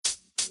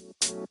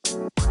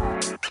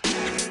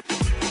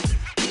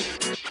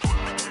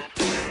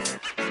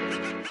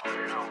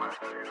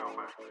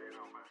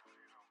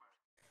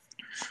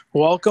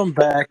Welcome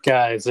back,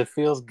 guys. It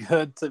feels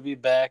good to be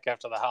back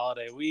after the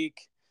holiday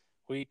week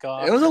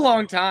off. It was a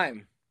long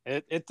time.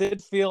 It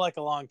did feel like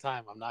a long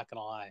time, I'm not going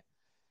to lie.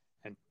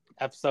 And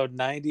episode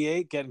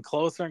 98, getting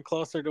closer and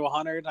closer to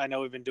 100. I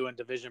know we've been doing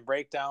division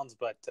breakdowns,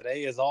 but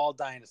today is all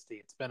Dynasty.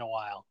 It's been a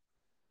while.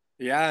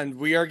 Yeah, and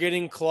we are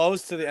getting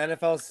close to the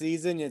NFL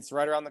season. It's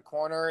right around the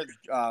corner.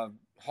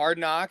 Hard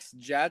Knocks,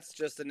 Jets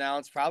just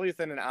announced probably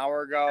within an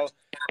hour ago.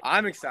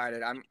 I'm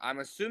excited. I'm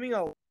assuming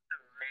a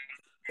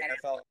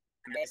NFL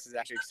base is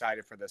actually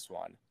excited for this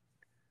one.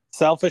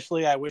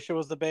 Selfishly, I wish it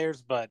was the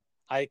Bears, but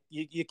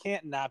you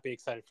can't not be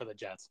excited for the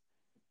Jets.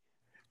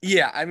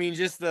 Yeah, I mean,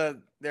 just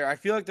I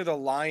feel like they're the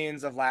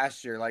Lions of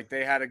last year. Like,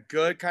 they had a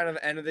good kind of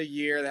end of the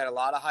year. They had a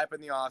lot of hype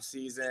in the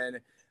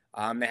offseason.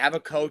 They have a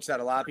coach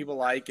that a lot of people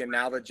like, and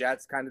now the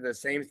Jets kind of the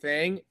same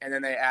thing. And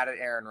then they added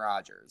Aaron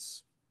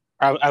Rodgers.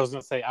 I was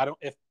going to say,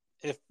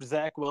 if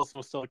Zach Wilson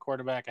was still a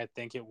quarterback, I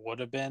think it would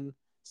have been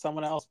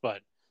someone else,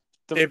 but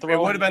it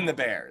would have been the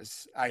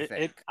Bears, I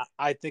think.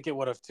 I think it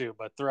would have too,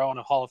 but throwing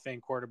a Hall of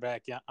Fame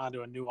quarterback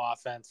onto a new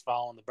offense,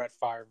 following the Brett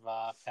Favre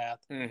path,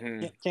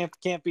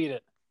 can't beat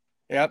it.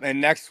 Yep,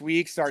 and next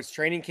week starts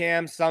training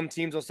camp. Some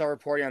teams will start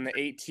reporting on the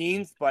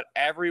 18th, but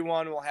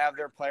everyone will have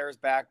their players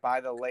back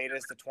by the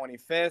latest, the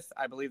 25th.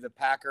 I believe the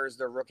Packers,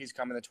 their rookies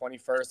come in the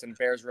 21st, and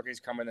Bears rookies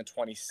come in the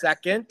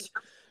 22nd.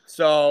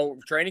 So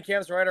training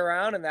camp's right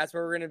around, and that's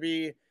where we're going to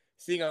be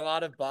seeing a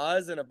lot of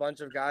buzz and a bunch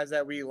of guys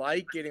that we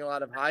like getting a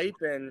lot of hype,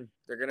 and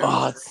they're going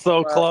to it's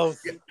so close.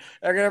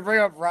 They're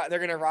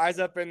going to rise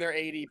up in their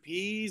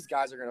ADPs.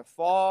 Guys are going to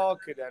fall,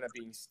 could end up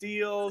being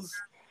steals.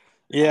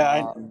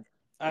 Yeah,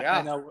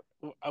 I know.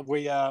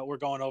 We're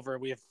going over.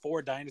 We have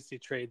 4 dynasty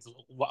trades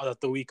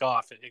the week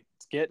off.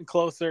 It's getting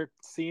closer.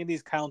 Seeing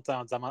these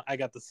countdowns. I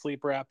got the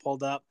sleeper app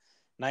pulled up.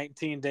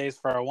 19 days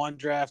for our one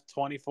draft,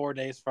 24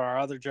 days for our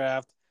other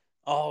draft.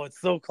 Oh, it's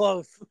so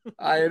close.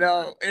 I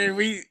know.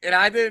 And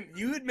I didn't.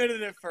 You admitted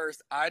it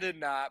first. I did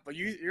not. But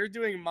you're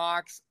doing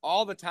mocks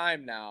all the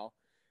time now,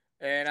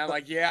 and I'm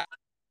like, yeah.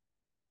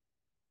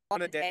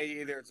 On a day,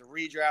 either it's a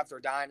redraft or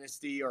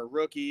dynasty or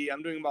rookie.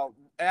 I'm doing about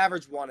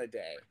average one a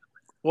day.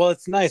 Well,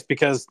 it's nice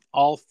because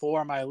all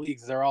 4 of my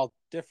leagues, they're all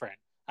different.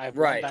 I have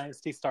one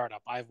dynasty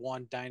startup. I have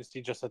one dynasty,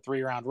 just a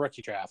 3-round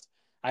rookie draft.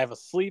 I have a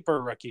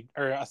sleeper rookie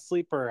or a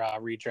sleeper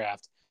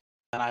redraft,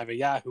 and I have a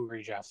Yahoo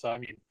redraft. So I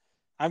mean,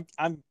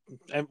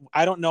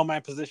 I don't know my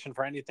position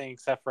for anything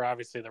except for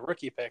obviously the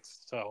rookie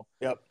picks. So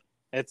yep,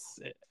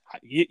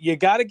 you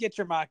got to get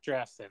your mock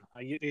drafts in.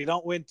 You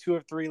don't win 2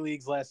 or 3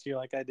 leagues last year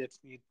like I did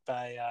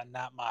by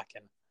not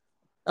mocking.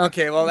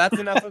 Okay, well, that's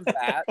enough of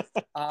that.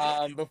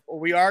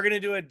 We are going to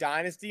do a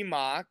dynasty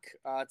mock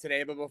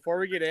today, but before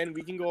we get in,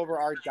 we can go over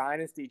our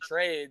dynasty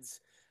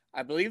trades.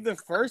 I believe the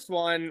first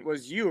one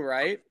was you,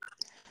 right?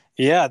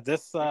 Yeah,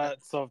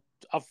 so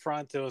up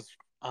front, it was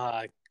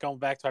going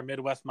back to our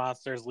Midwest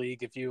Monsters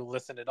League. If you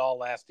listened at all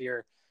last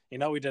year,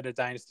 we did a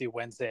Dynasty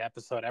Wednesday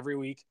episode every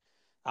week,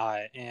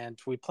 and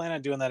we plan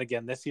on doing that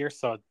again this year.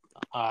 So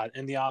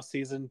in the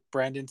offseason,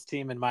 Brendan's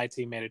team and my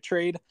team made a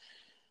trade.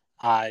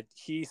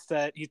 He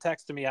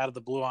texted me out of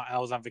the blue. I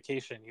was on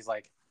vacation. He's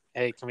like,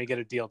 "Hey, can we get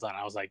a deal done?"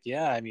 I was like,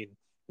 "Yeah, I mean,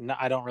 no,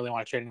 I don't really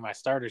want to trade any of my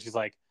starters." He's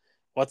like,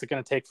 "What's it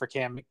going to take for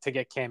Cam to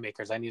get Cam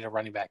Akers? I need a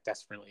running back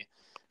desperately."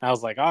 And I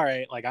was like, "All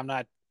right, like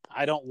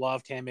I don't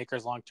love Cam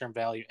Akers' long-term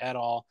value at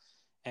all."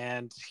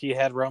 And he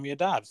had Romeo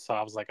Doubs. So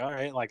I was like, "All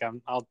right, like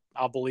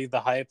I'll believe the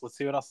hype. Let's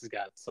see what else he's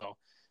got." So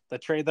the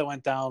trade that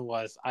went down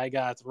was I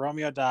got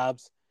Romeo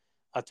Doubs,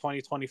 a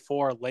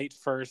 2024 late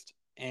first,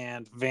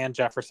 and Van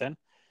Jefferson.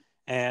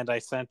 And I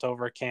sent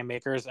over Cam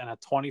Akers and a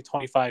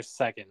 2025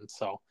 second.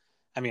 So,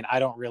 I mean, I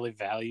don't really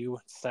value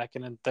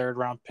second and third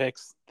round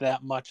picks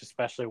that much,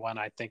 especially when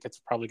I think it's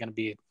probably going to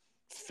be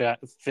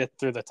fifth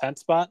through the 10th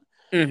spot.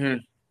 Mm-hmm.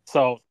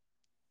 So,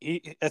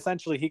 he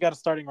got a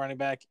starting running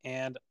back,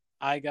 and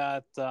I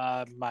got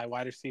my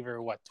wide receiver,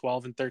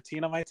 12 and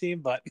 13 on my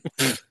team. But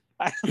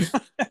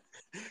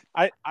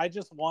I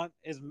just want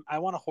I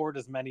want to hoard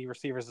as many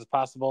receivers as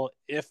possible.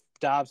 If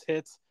Dobbs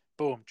hits,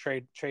 boom,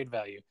 trade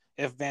value.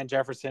 If Van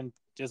Jefferson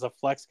is a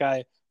flex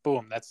guy,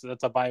 boom, that's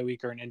a bye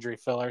week or an injury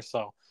filler.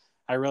 So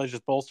I really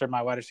just bolstered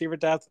my wide receiver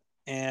depth,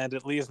 and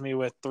it leaves me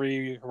with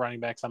 3 running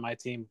backs on my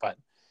team. But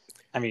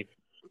I mean,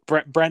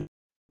 Brent,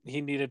 he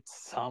needed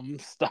some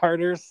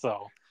starters,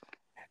 so.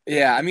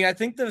 Yeah, I mean, I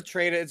think the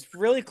trade, it's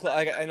really close.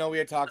 Like, I know we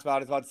had talked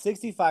about it. It's about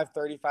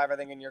 65-35, I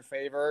think, in your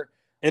favor.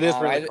 It is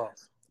really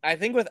close. I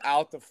think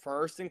without the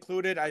first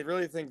included, I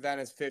really think then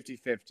it's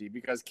 50-50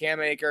 because Cam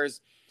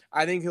Akers,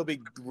 I think he'll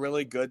be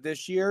really good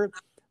this year.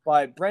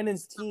 But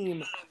Brendan's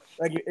team,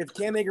 like if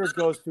Cam Akers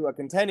goes to a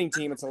contending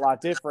team, it's a lot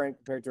different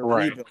compared to a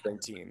rebuilding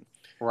team.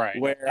 Right.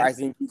 Where I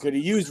think he could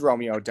have used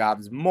Romeo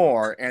Doubs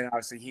more, and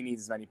obviously he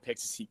needs as many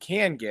picks as he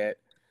can get.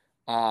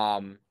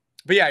 But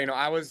yeah,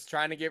 I was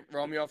trying to get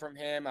Romeo from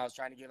him. I was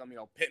trying to give him,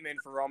 Pittman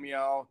for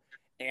Romeo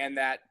and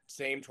that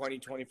same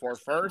 2024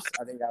 first.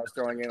 I think I was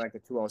throwing in like the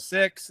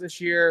 206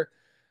 this year.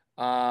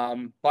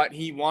 But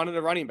he wanted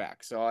a running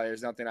back, so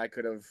there's nothing I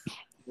could have.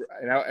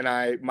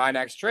 My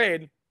next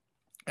trade,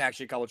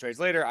 actually a couple of trades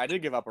later, I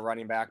did give up a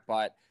running back,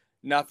 but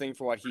nothing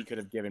for what he could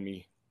have given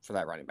me for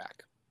that running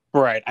back.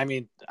 Right. I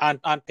mean,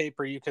 on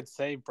paper, you could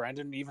say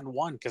Brendan even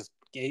won because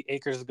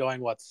Akers is going,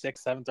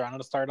 6th, 7th round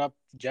to start up.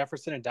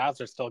 Jefferson and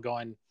Dobbs are still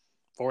going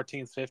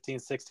 14th,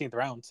 15th, 16th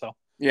round. So,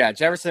 yeah,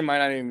 Jefferson might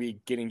not even be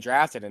getting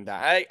drafted in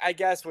that. I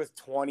guess with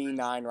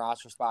 29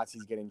 roster spots,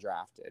 he's getting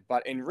drafted.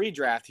 But in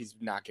redraft, he's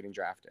not getting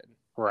drafted.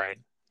 Right.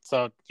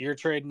 So, your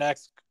trade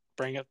next.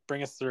 Bring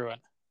us through it.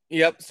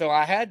 Yep. So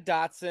I had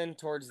Dotson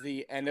towards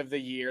the end of the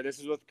year. This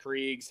is with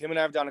Kriegs. Him and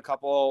I have done a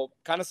couple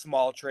kind of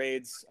small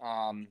trades.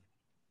 And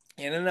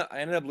I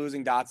ended up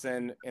losing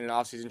Dotson in an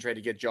offseason trade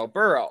to get Joe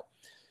Burrow.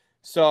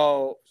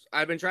 So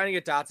I've been trying to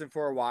get Dotson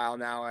for a while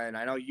now, and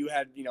I know you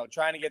had,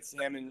 trying to get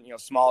him in,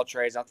 small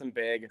trades, nothing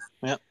big.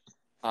 Yep.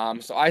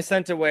 So I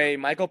sent away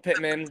Michael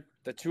Pittman,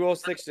 the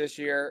 206 this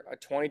year, a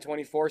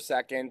 2024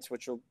 second,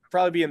 which will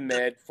probably be a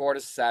mid, 4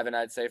 to 7,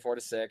 I'd say 4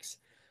 to 6,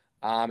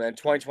 and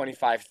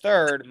 2025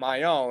 third,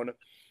 my own.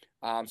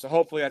 So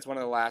hopefully that's one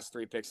of the last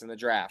 3 picks in the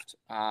draft.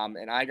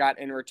 And I got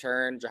in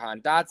return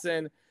Jahan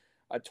Dotson,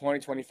 a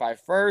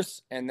 2025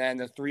 first, and then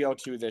the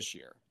 302 this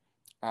year.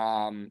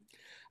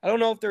 I don't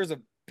know if there's a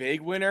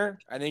big winner.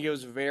 I think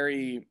it's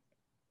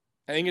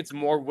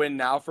more win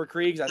now for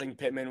Kriegs. I think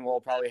Pittman will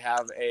probably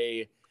have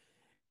a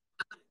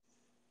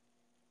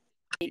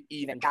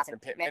even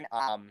Dotson Pittman.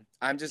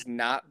 I'm just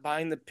not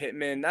buying the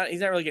Pittman. He's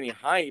not really getting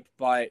hype,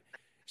 but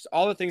just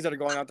all the things that are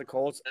going on at the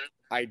Colts,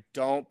 I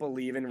don't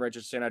believe in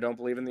Richardson. I don't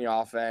believe in the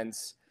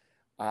offense.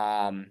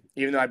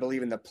 Even though I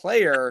believe in the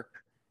player,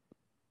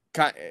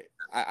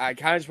 I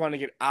kind of just want to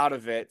get out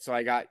of it. So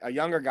I got a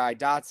younger guy,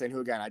 Dotson, who,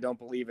 again, I don't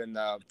believe in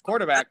the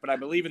quarterback, but I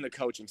believe in the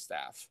coaching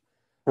staff.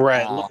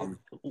 Right.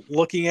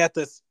 Looking at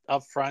this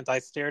up front, I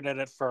stared at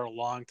it for a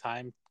long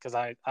time because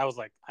I was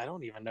like, I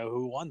don't even know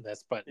who won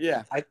this. But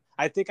yeah,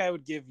 I think I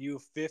would give you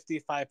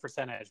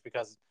 55% edge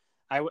because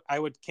I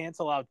would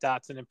cancel out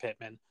Dotson and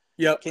Pittman.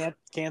 Yep. Can't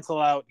cancel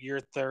out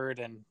your third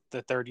and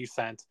the third you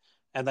sent.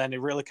 And then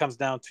it really comes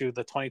down to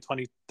the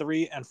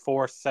 2023 and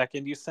 4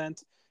 second you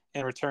sent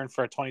in return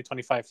for a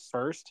 2025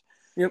 first.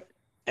 Yep.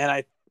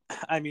 And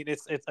I mean,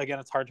 it's again,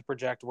 it's hard to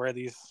project where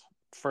these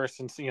first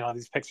and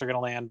these picks are going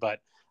to land, but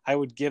I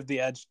would give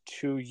the edge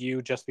to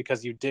you just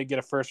because you did get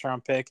a first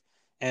round pick,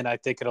 and I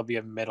think it'll be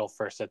a middle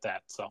first at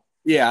that. So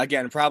yeah,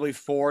 again, probably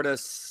 4 to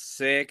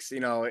 6.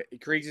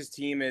 Kriegs'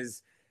 team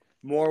is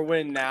more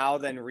win now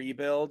than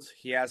rebuild.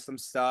 He has some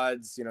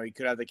studs. He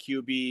could have the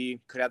QB,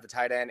 could have the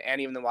tight end, and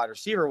even the wide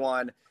receiver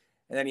one,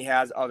 and then he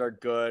has other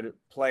good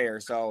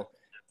players. So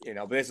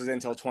but this is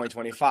until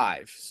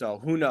 2025, so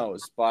who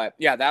knows? But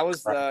yeah, that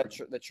was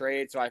the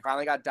trade. So I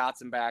finally got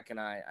Dotson back, and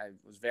I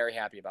was very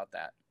happy about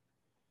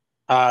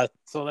that.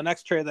 So the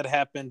next trade that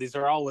happened, these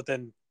are all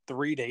within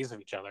 3 days of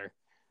each other.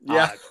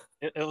 Yeah,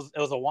 it was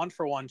a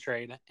 1-for-1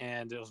 trade,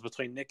 and it was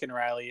between Nick and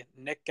Riley.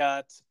 Nick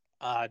got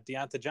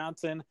Deontay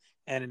Johnson,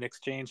 and in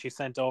exchange, he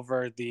sent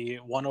over the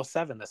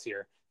 107 this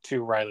year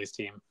to Riley's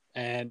team.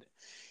 And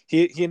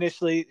he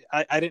initially,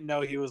 I didn't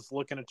know he was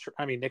looking at.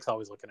 Nick's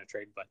always looking to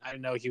trade, but I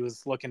didn't know he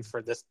was looking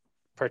for this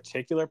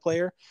particular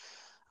player.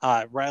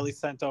 Riley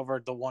sent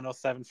over the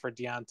 107 for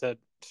Deontay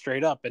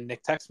straight up, and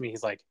Nick texted me.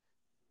 He's like,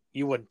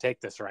 "You wouldn't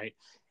take this, right?"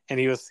 And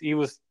he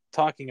was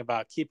talking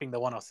about keeping the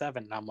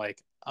 107, and I'm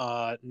like,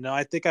 "No,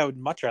 I think I would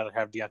much rather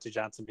have Deontay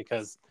Johnson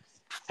because,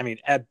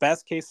 at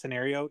best case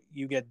scenario,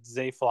 you get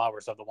Zay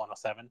Flowers of the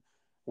 107."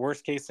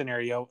 Worst case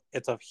scenario,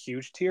 it's a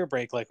huge tier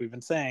break, like we've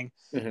been saying.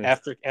 Mm-hmm.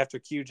 After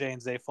QJ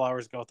and Zay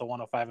Flowers go with the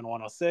 105 and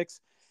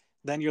 106,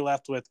 then you're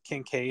left with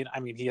Kincaid.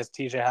 He has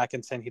TJ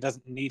Hawkinson. He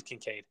doesn't need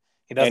Kincaid.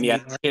 He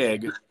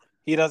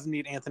doesn't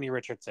need Anthony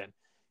Richardson.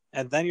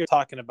 And then you're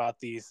talking about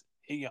these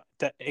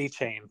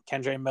A-Chain,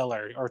 Kendre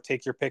Miller, or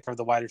take your pick of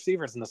the wide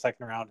receivers in the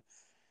second round.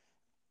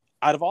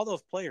 Out of all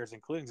those players,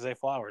 including Zay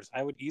Flowers,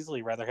 I would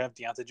easily rather have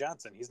Deontay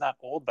Johnson. He's not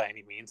old by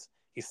any means.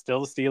 He's still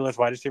the Steelers'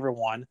 wide receiver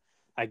 1.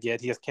 I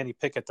get he has Kenny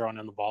Pickett thrown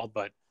in the ball,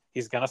 but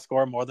he's going to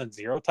score more than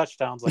 0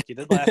 touchdowns like he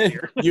did last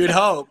year. You'd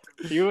hope.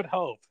 You would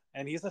hope.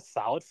 And he's a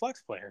solid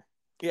flex player.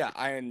 Yeah,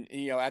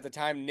 at the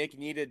time, Nick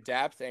needed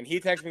depth, and he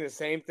texted me the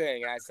same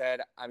thing. And I said,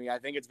 I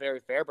think it's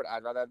very fair, but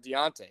I'd rather have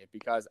Deontay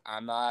because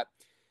I'm not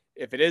 –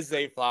 if it is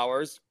Zay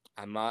Flowers,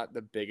 I'm not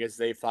the biggest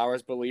Zay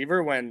Flowers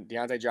believer when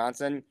Deontay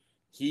Johnson,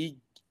 he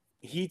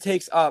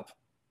takes up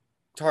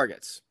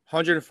targets,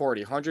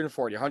 140.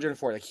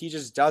 Like, he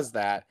just does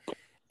that,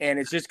 and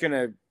it's just going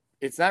to –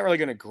 it's not really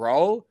going to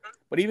grow,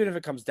 but even if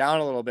it comes down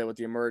a little bit with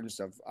the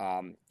emergence of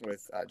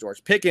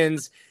George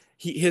Pickens,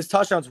 his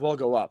touchdowns will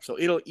go up. So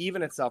it'll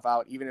even itself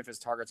out, even if his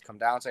targets come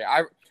down. So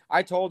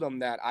I told him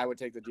that I would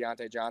take the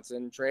Deontay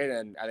Johnson trade,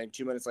 and I think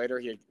 2 minutes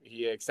later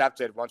he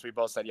accepted once we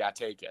both said, yeah,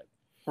 take it.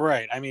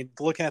 Right.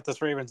 Looking at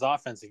this Ravens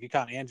offense, if you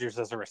count Andrews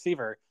as a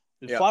receiver,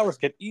 Flowers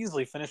could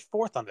easily finish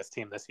 4th on this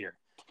team this year.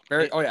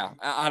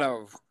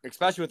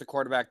 Especially with the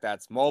quarterback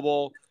that's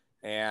mobile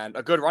and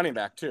a good running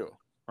back too.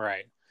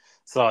 Right.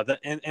 So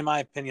in my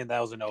opinion,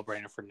 that was a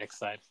no-brainer for Nick's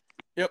side.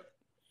 Yep.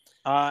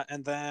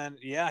 And then,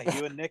 yeah,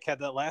 you and Nick had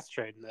that last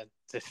trade, and that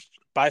just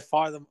by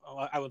far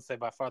I wouldn't say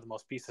by far the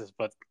most pieces,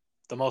 but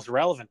the most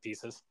relevant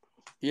pieces.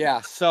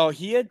 Yeah, so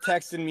he had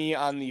texted me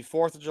on the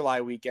 4th of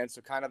July weekend,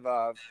 so kind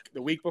of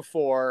the week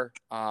before,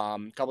 a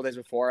couple days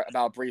before,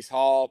 about Breece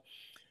Hall.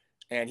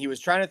 And he was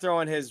trying to throw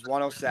in his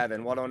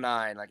 107,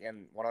 109, like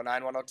in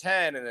 109,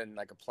 110, and then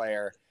like a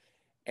player.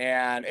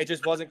 And it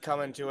just wasn't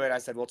coming to it. I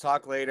said, we'll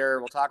talk later.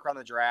 We'll talk around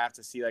the draft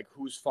to see like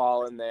who's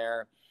falling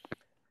there.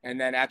 And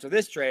then after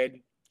this trade,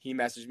 he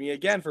messaged me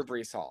again for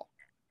Breece Hall.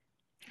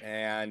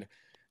 And I'm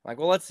like,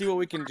 well, let's see what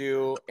we can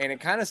do. And it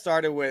kind of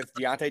started with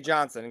Deontay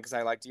Johnson because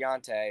I like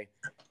Deontay.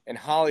 And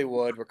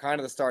Hollywood were kind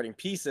of the starting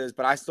pieces,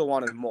 but I still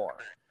wanted more.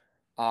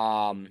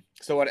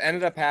 So what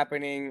ended up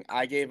happening,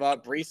 I gave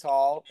up Breece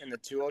Hall in the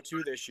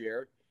 202 this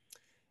year,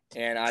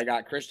 and I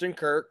got Christian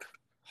Kirk,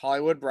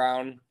 Hollywood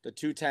Brown, the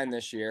 210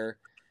 this year,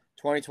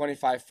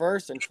 2025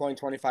 first and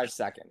 2025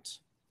 second.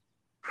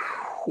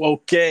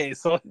 Okay,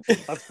 so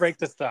let's break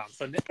this down.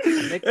 So Nick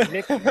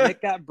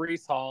got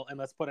Breece Hall, and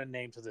let's put a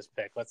name to this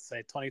pick. Let's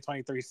say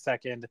 2023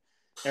 second.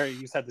 Eric,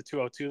 you said the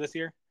 202 this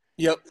year?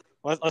 Yep.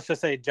 Let's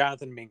just say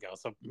Jonathan Mingo.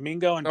 So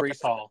Mingo and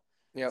Breece Hall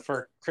Yep.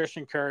 for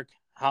Christian Kirk,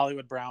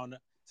 Hollywood Brown.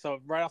 So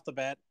right off the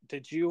bat,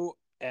 did you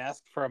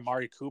ask for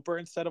Amari Cooper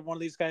instead of one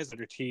of these guys, or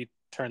did he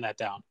turn that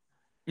down?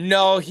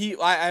 No,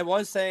 I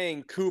was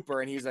saying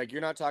Cooper, and he's like,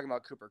 you're not talking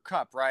about Cooper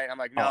Kupp, right? I'm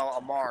like, no,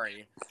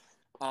 Amari.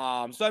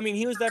 So I mean,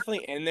 he was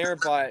definitely in there,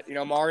 but you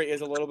know, Amari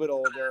is a little bit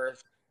older.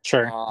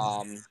 Sure.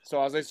 So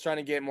I was just trying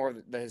to get more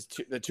of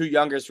the two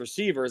youngest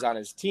receivers on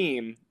his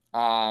team.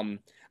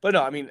 But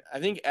no, I mean,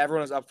 I think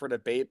everyone was up for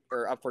debate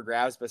or up for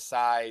grabs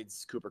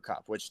besides Cooper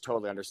Kupp, which is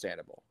totally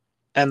understandable.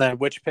 And then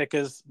which pick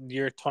is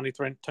your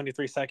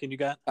 23 second you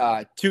got?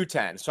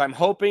 210. So I'm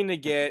hoping to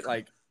get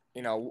like,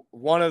 you know,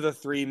 one of the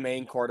three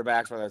main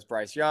quarterbacks, whether it's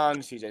Bryce Young,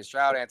 CJ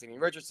Stroud, Anthony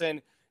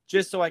Richardson,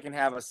 just so I can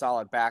have a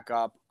solid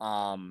backup.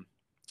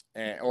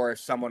 Or if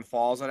someone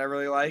falls that I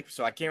really like.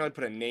 So I can't really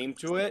put a name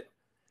to it.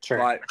 Sure.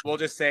 But we'll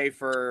just say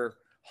for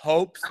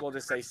hopes, we'll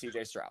just say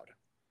CJ Stroud.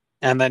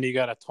 And then you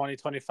got a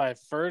 2025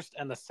 first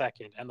and the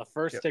second. And the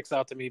first sticks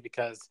out to me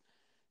because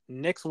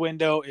Nick's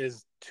window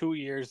is 2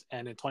 years.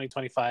 And in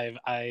 2025,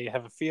 I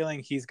have a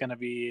feeling he's going to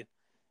be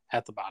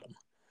at the bottom.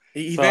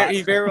 He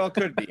very well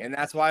could be. And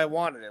that's why I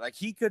wanted it. Like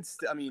he could,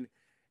 I mean,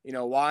 you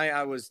know, why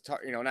I was,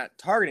 not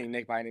targeting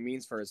Nick by any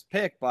means for his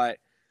pick, but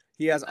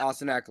he has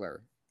Austin Eckler.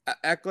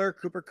 Eckler,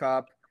 Cooper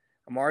Kupp,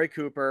 Amari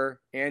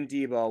Cooper, and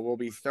Debo will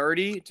be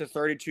 30 to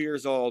 32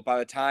 years old by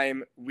the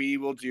time we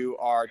will do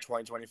our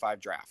 2025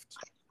 draft.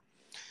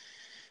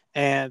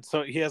 And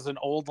so he has an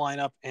old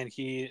lineup, and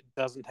he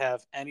doesn't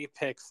have any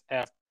picks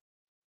after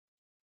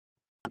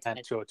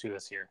 202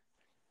 this year.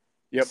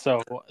 Yep.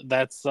 So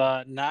that's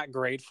not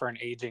great for an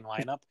aging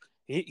lineup.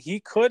 He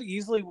could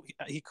easily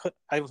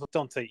I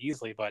don't say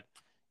easily, but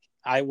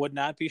I would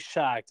not be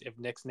shocked if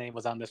Nick's name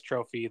was on this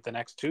trophy the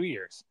next 2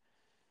 years.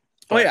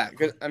 But, yeah,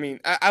 because I mean,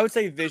 I would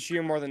say this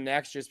year more than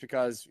next, just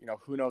because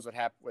who knows what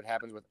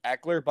happens with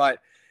Eckler, but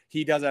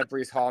he does have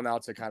Breece Hall now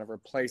to kind of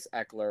replace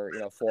Eckler,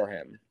 for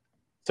him.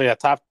 So yeah,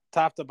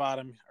 top to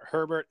bottom: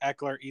 Herbert,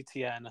 Eckler,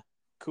 Etienne,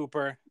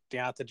 Cooper,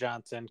 Deontay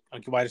Johnson.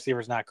 Wide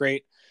receiver is not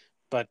great,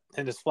 but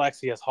in his flex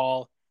he has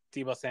Hall,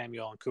 Debo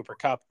Samuel, and Cooper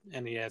Kupp,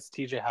 and he has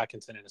T.J.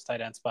 Hawkinson in his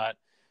tight end spot.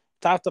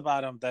 Top to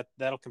bottom,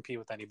 that'll compete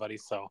with anybody.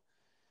 So.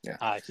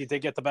 Yeah. He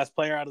did get the best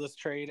player out of this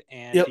trade,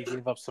 and he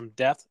gave up some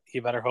depth. He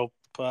better hope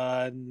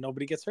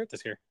nobody gets hurt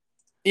this year.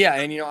 Yeah,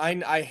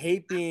 and I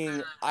hate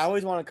I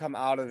always want to come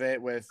out of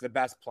it with the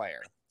best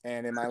player.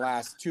 And in my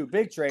last two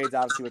big trades,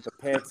 obviously with the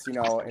Pitts, and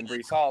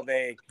Breece Hall,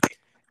 they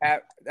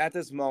at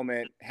this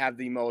moment have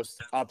the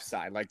most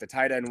upside, like the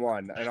tight end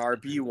one, an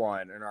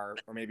RB1, or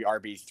maybe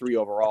RB3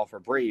 overall for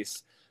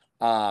Breece.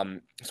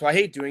 So I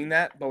hate doing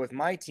that, but with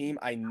my team,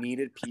 I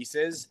needed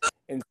pieces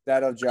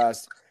instead of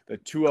just the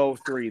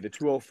 203, the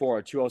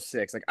 204,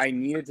 206. Like I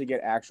needed to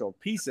get actual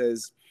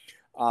pieces.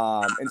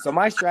 And so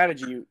my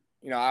strategy,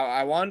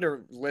 I wanted to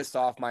list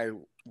off my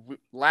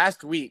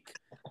last week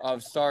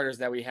of starters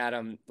that we had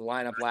on the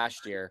lineup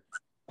last year.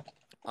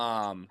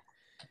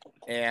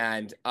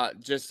 And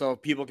just so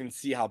people can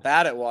see how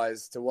bad it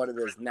was to what it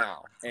is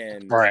now.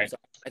 And right. So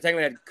I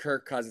technically had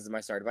Kirk Cousins in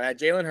my starter, but I had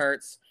Jalen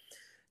Hurts,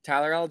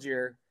 Tyler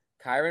Algier,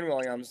 Kyron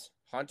Williams,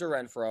 Hunter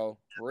Renfrow,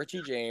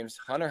 Richie James,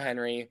 Hunter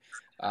Henry,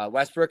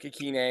 Westbrook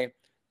Ikine,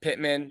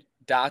 Pittman,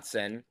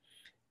 Dotson.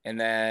 And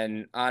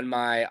then on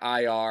my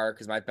IR,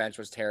 because my bench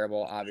was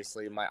terrible,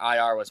 obviously, my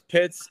IR was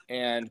Pitts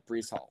and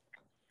Breece Hall.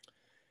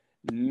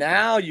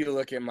 Now you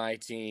look at my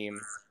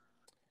team,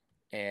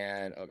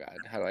 and, oh, God,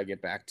 how do I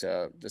get back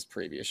to this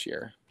previous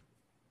year?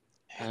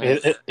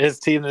 His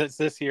team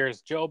this year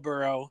is Joe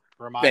Burrow,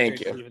 Ramondre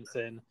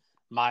Stevenson,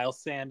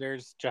 Miles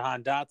Sanders,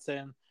 Jahan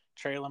Dotson,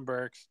 Treylon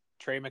Burks,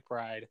 Trey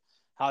McBride,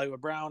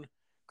 Hollywood Brown,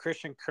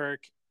 Christian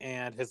Kirk,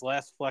 and his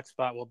last flex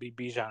spot will be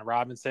Bijan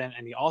Robinson.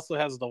 And he also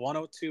has the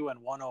 102 and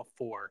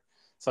 104.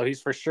 So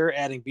he's for sure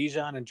adding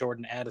Bijan and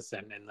Jordan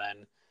Addison. And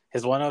then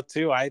his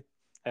 102, I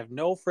have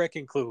no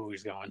freaking clue who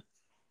he's going.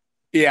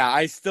 Yeah,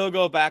 I still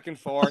go back and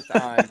forth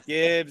on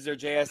Gibbs or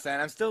JSN.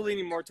 I'm still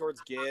leaning more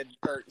towards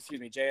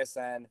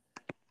JSN.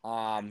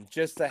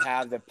 Just to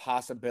have the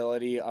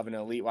possibility of an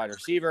elite wide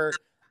receiver.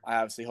 I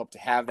obviously hope to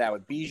have that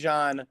with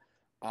Bijan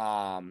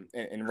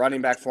in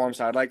running back form.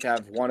 So I'd like to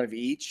have one of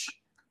each.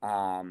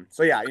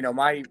 So yeah,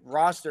 my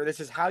roster, this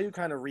is how you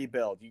kind of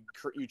rebuild.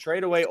 You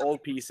trade away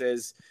old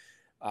pieces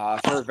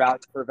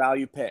for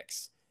value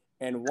picks.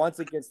 And once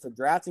it gets to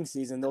drafting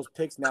season, those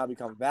picks now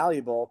become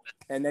valuable.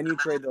 And then you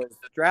trade those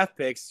draft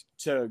picks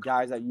to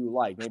guys that you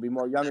like, maybe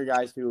more younger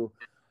guys who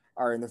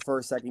are in the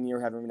first, second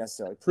year, haven't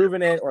necessarily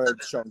proven it or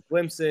shown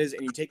glimpses,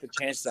 and you take the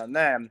chances on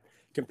them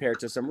compared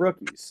to some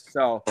rookies.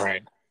 So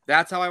Right.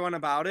 that's how I went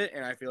about it,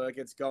 and I feel like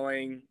it's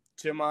going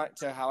to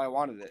how I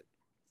wanted it.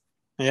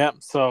 Yeah.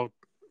 So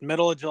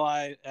middle of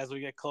July, as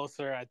we get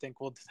closer, I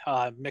think we'll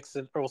mix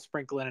in or we'll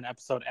sprinkle in an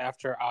episode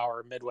after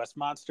our Midwest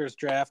Monsters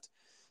draft.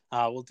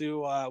 We'll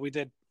do. We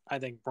did, I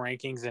think,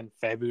 rankings in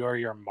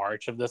February or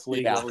March of this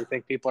league where we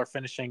think people are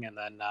finishing, and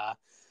then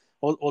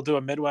we'll do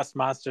a Midwest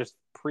Monsters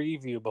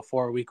preview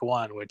before week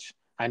 1, which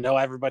I know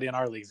everybody in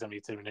our league's gonna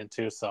be tuning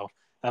into, so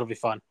that'll be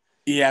fun.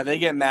 Yeah, they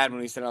get mad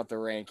when we send out the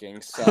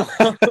rankings. So,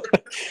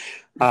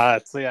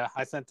 so yeah,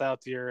 I sent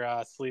out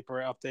your sleeper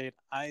update.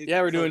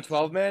 We're doing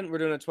 12 man. We're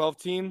doing a 12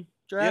 team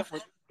draft.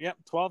 Yep,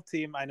 12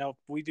 team. I know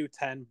we do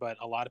 10, but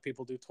a lot of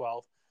people do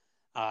 12.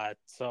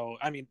 So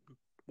I mean,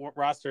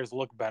 rosters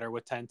look better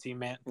with 10 team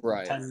man,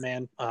 right? 10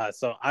 man.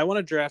 So I want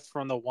to draft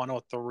from the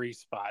 103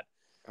 spot.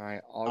 All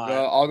right,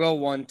 I'll go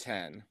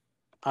 110.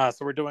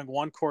 So we're doing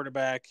one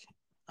quarterback,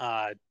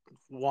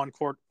 one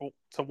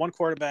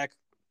quarterback,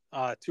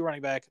 2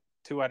 running back,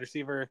 2 wide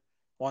receiver,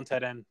 1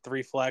 tight end,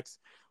 3 flex.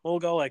 We'll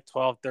go like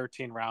 12,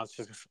 13 rounds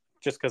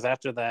just because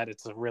after that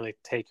it's a really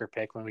take your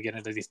pick when we get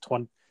into these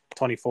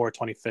 24,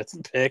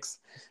 25th picks.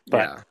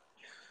 But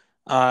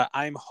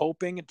I'm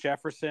hoping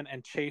Jefferson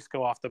and Chase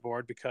go off the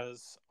board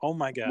because, oh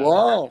my God.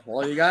 Whoa,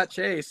 well, you got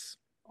Chase.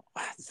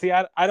 See,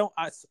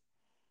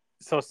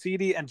 so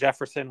CD and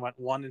Jefferson went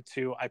 1 and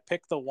 2. I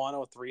picked the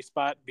 103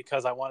 spot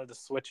because I wanted to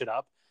switch it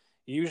up.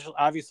 Usually,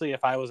 obviously,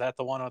 if I was at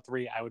the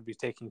 103, I would be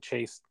taking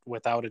Chase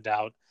without a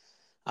doubt.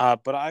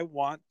 But I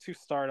want to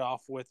start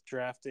off with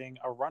drafting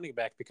a running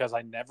back because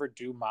I never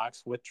do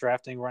mocks with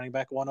drafting running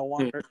back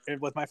 101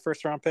 with my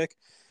first round pick.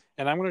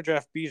 And I'm going to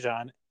draft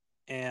Bijan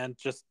and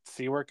just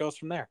see where it goes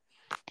from there.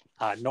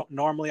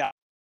 Normally, I'm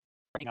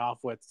starting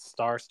off with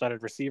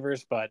star-studded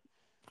receivers, but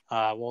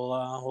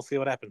we'll see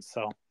what happens.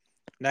 So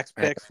next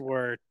picks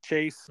were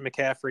Chase,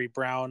 McCaffrey,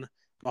 Brown,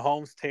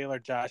 Mahomes, Taylor,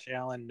 Josh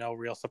Allen. No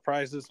real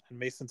surprises, and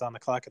Mason's on the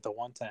clock at the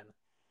 110.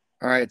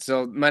 All right,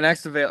 so my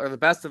the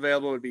best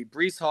available would be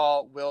Breece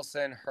Hall,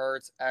 Wilson,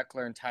 Hurts,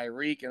 Eckler, and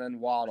Tyreek, and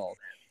then Waddle,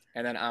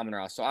 and then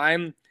Amon-Ra. So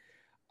I'm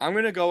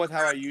gonna go with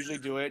how I usually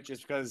do it,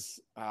 just because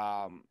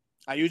I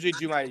usually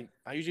do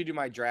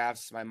my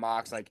drafts, my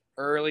mocks like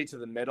early to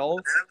the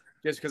middle,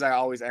 just because I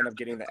always end up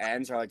getting the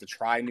end. So I like to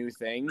try new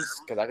things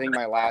because I think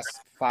my last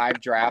 5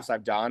 drafts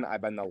I've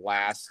been the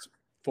last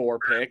 4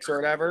 picks or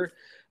whatever.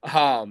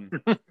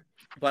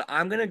 But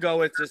I'm going to go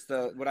with just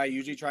what I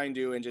usually try and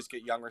do and just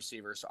get young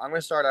receivers. So I'm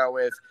going to start out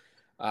with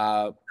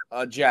a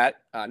Jet,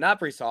 not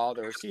Breece Hall,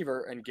 the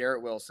receiver, and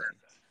Garrett Wilson.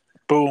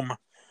 Boom.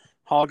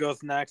 Hall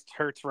goes next.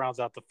 Hurts rounds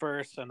out the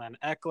first, and then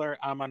Eckler,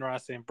 Amon-Ra,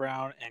 St.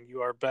 Brown, and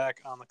you are back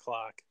on the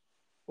clock.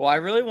 Well, I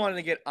really wanted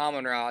to get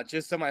Amon-Ra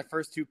just so my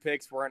first 2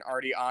 picks weren't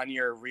already on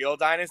your real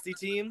Dynasty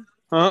team.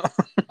 So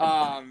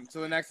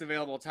the next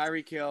available,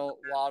 Tyreek Hill,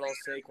 Waddle,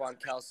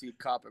 Saquon, Kelsey,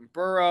 Kupp, and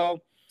Burrow.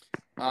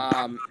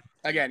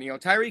 Again,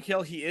 Tyreek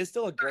Hill, he is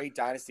still a great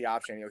dynasty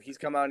option. He's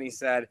come out and he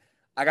said,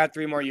 I got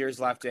 3 more years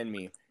left in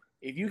me.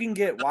 If you can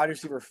get wide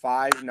receiver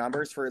 5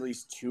 numbers for at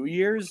least 2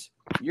 years,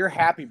 you're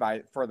happy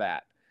for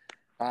that.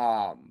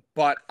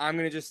 But I'm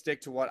going to just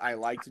stick to what I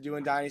like to do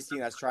in dynasty,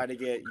 and that's try to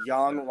get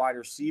young wide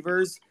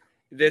receivers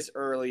this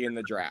early in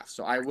the draft.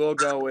 So I will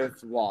go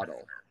with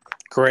Waddle.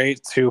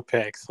 Great 2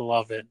 picks.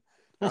 Love it.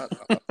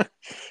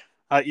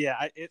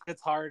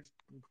 It's hard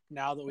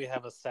now that we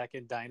have a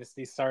second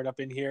dynasty startup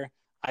in here.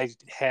 I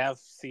have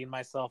seen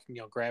myself,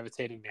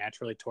 gravitating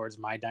naturally towards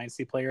my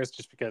dynasty players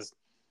just because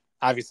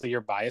obviously you're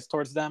biased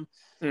towards them,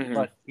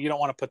 but you don't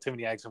want to put too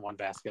many eggs in one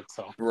basket.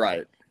 So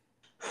right.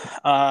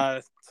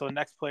 So the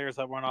next players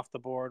that went off the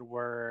board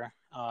were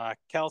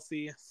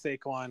Kelsey,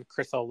 Saquon,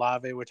 Chris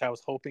Olave, which I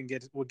was hoping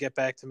would get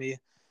back to me,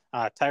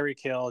 Tyreek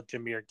Hill,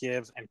 Jahmyr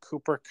Gibbs, and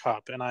Cooper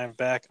Kupp, and I'm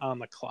back on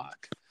the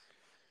clock.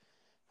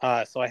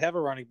 So I have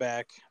a running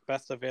back,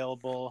 best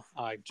available,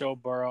 Joe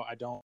Burrow. I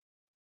don't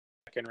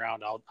second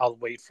round. I'll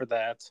wait for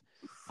that.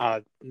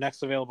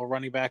 Next available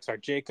running backs are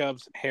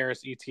Jacobs,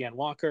 Harris, Etienne,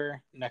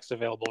 Walker. Next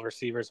available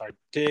receivers are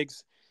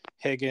Diggs,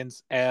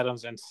 Higgins,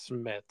 Adams, and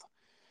Smith.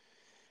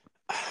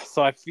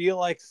 So I feel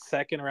like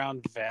second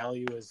round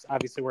value is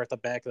obviously we're at the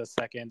back of the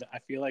second. I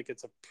feel like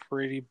it's a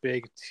pretty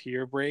big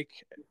tier break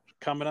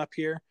coming up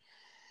here.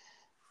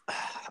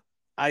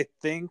 I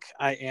think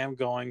I am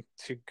going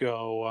to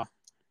go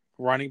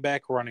running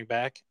back,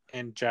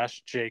 and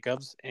Josh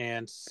Jacobs,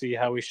 and see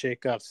how we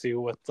shake up. See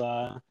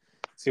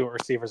see what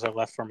receivers are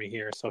left for me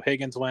here. So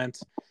Higgins went,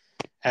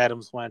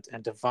 Adams went,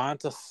 and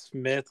Devonta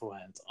Smith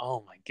went.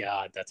 Oh my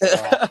God, that's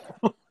rough.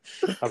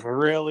 I'm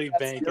really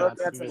banking on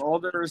Smith. Some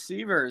older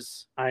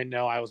receivers. I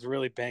know. I was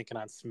really banking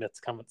on Smith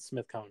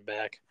coming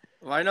back.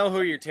 Well, I know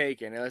who you're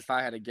taking, if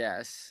I had to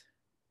guess.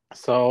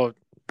 So,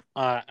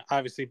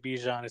 obviously,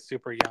 Bijan is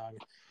super young.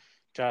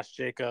 Josh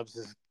Jacobs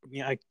is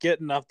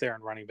getting up there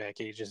in running back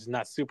ages. He's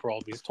not super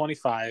old, but he's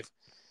 25.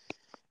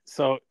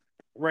 So,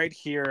 right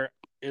here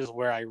is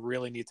where I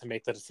really need to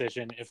make the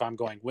decision if I'm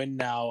going win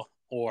now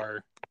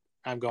or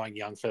I'm going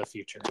young for the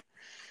future.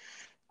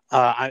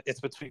 It's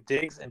between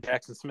Diggs and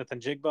Jackson Smith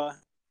and Jigba,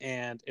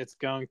 and it's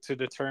going to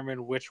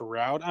determine which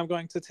route I'm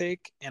going to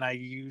take. And I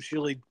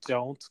usually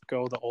don't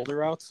go the older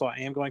route, so I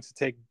am going to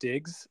take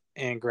Diggs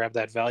and grab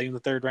that value in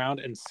the third round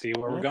and see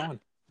where we're going.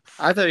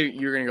 I thought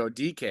you were going to go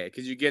DK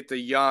because you get the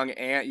young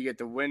and you get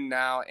the win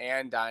now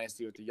and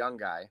dynasty with the young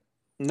guy.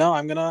 No,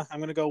 I'm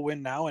gonna go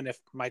win now, and if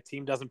my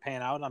team doesn't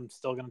pan out, I'm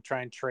still gonna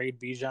try and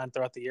trade Bijan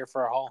throughout the year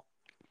for a haul.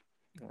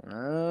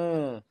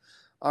 Oh,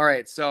 all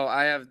right. So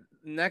I have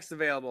next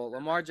available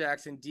Lamar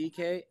Jackson,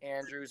 DK,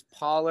 Andrews,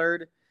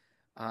 Pollard,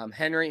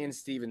 Henry, and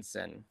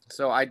Stevenson.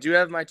 So I do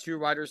have my 2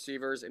 wide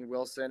receivers in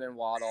Wilson and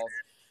Waddle.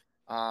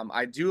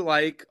 I do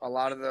like a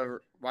lot of the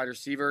wide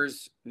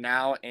receivers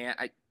now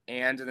and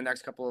in the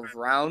next couple of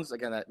rounds.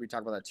 Again, that we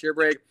talked about that tier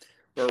break.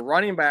 For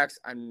running backs,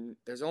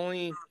 there's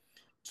only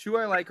 2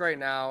 I like right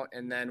now,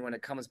 and then when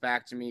it comes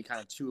back to me,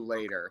 kind of 2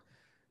 later.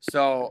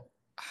 So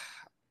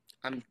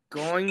I'm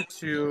going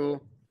to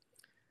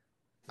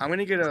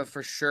get a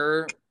for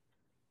sure,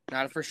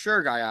 not a for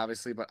sure guy,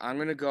 obviously, but I'm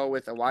going to go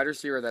with a wide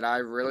receiver that I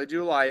really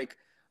do like.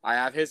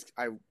 I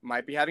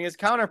might be having his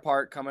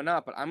counterpart coming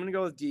up, but I'm going to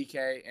go with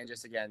DK and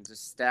just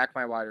stack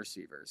my wide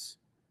receivers.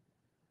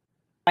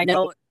 I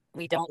know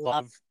we don't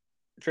love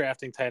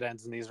drafting tight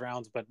ends in these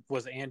rounds, but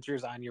was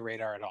Andrews on your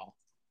radar at all?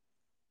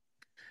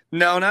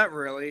 No, not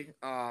really.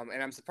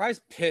 And I'm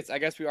surprised Pitts, I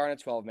guess we are in a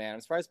 12-man.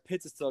 I'm surprised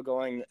Pitts is still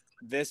going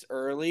this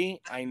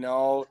early. I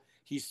know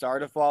he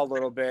started to fall a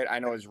little bit. I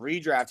know his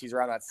redraft, he's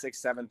around that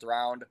 6th, 7th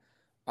round.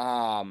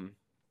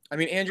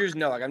 Andrews,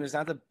 no, I'm just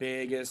not the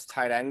biggest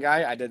tight end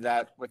guy. I did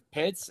that with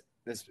Pitts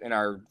in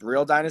our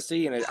real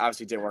dynasty, and it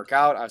obviously didn't work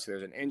out. Obviously,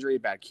 there's an injury,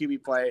 bad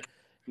QB play.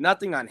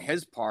 Nothing on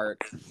his part.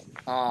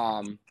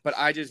 But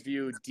I just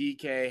view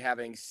DK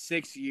having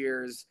 6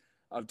 years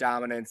of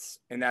dominance,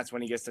 and that's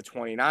when he gets to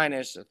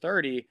 29-ish to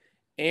 30.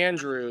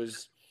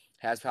 Andrews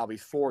has probably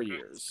 4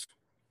 years.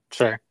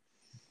 Sure.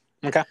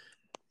 Okay.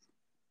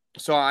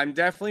 So I'm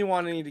definitely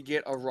wanting to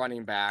get a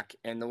running back,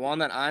 and the one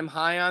that I'm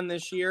high on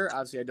this year,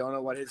 obviously I don't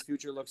know what his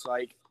future looks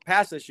like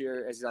past this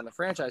year as he's on the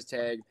franchise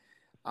tag,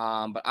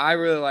 but I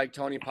really like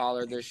Tony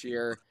Pollard this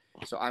year,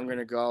 so I'm going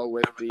to go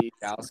with the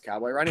Dallas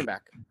Cowboy running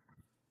back.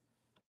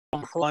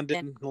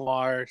 London,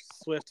 Lamar,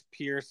 Swift,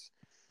 Pierce,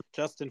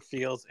 Justin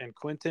Fields, and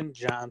Quentin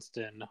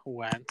Johnston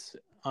went.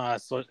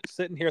 So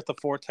sitting here at the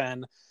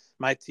 410,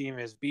 my team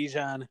is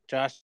Bijan,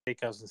 Josh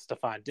Jacobs, and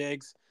Stephon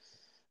Diggs.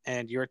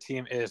 And your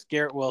team is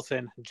Garrett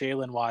Wilson,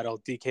 Jalen Waddle,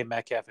 DK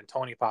Metcalf, and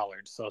Tony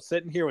Pollard. So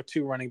sitting here with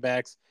 2 running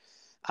backs,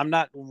 I'm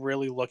not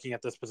really looking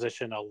at this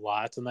position a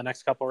lot in the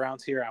next couple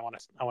rounds here. I want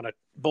to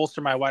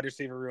bolster my wide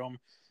receiver room.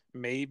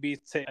 Maybe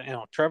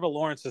Trevor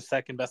Lawrence is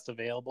second best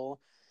available.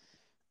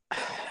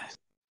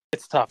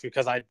 It's tough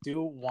because I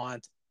do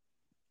want,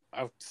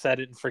 I've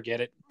said it and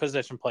forget it,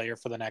 position player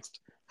for the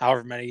next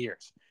however many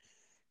years.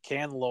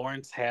 Can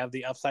Lawrence have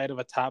the upside of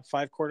a top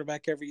 5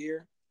 quarterback every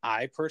year?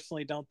 I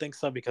personally don't think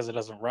so because it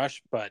doesn't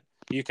rush, but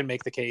you can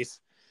make the case.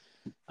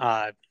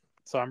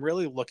 So I'm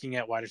really looking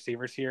at wide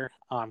receivers here.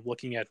 I'm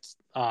looking at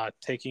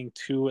taking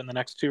 2 in the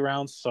next 2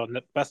 rounds. So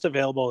the best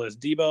available is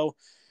Debo,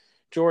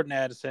 Jordan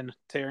Addison,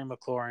 Terry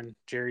McLaurin,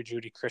 Jerry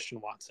Jeudy, Christian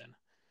Watson.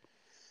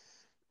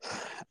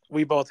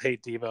 We both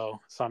hate Debo,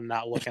 so I'm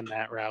not looking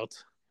that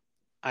route.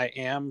 I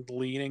am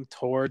leaning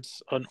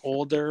towards an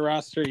older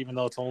roster, even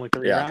though it's only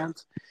 3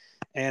 rounds.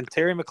 And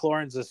Terry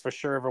McLaurin's is for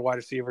sure of a wide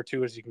receiver,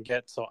 too, as you can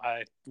get. So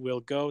I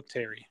will go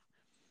Terry.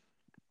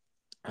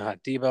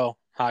 Debo,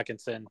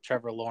 Hawkinson,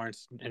 Trevor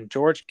Lawrence, and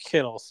George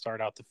Kittle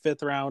start out the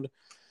 5th round.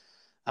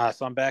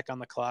 So I'm back on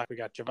the clock. We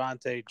got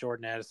Javonte,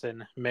 Jordan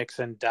Addison,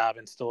 Mixon,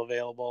 Dobbins still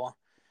available.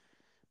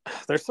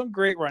 There's some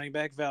great running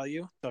back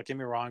value. Don't get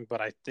me wrong,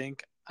 but I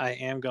think I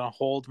am going to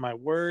hold my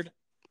word.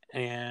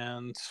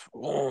 And,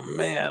 oh,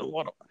 man,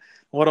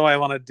 what do I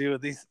want to do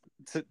with these?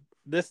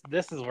 This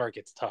is where it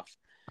gets tough.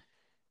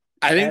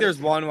 I think there's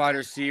one wide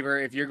receiver,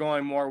 if you're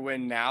going more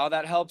win now,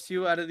 that helps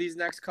you out of these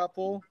next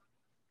couple.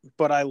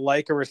 But I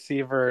like a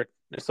receiver.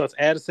 So it's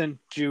Addison,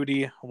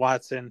 Jeudy,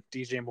 Watson,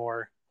 DJ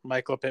Moore,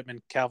 Michael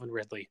Pittman, Calvin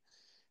Ridley.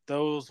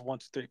 Those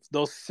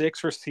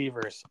 6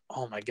 receivers.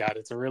 Oh, my God.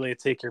 It's really a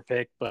take your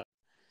pick. But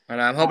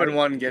and I'm hoping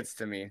one gets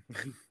to me.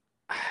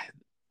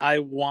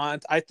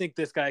 I think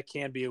this guy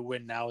can be a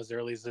win now as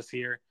early as this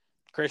year.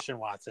 Christian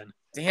Watson.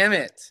 Damn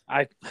it.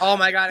 Oh,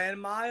 my God. And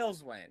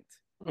Miles went.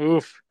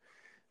 Oof.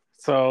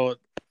 So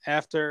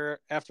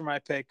after my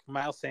pick,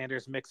 Miles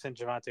Sanders, Mixon,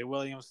 Javonte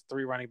Williams,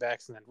 3 running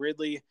backs, and then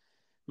Ridley.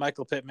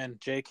 Michael Pittman,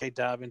 J.K.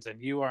 Dobbins,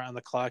 and you are on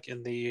the clock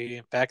in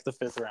the back of the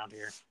fifth round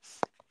here.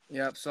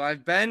 Yep. So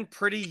I've been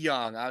pretty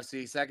young.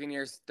 Obviously, second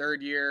year,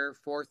 third year,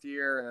 fourth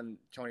year, and then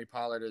Tony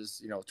Pollard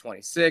is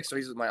 26. So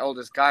he's my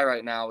oldest guy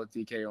right now, with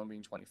DK only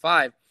being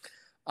 25.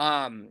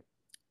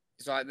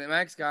 So the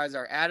next guys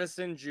are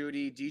Addison,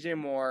 Judy, DJ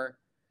Moore,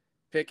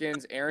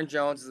 Pickens, Aaron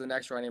Jones is the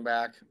next running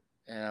back,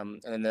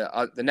 and then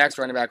the next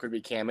running back would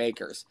be Cam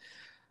Akers.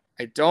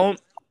 I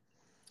don't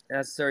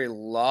necessarily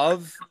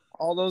love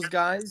all those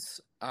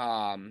guys,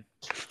 and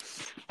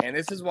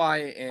this is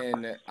why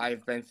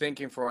I've been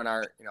thinking for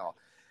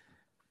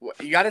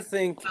you got to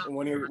think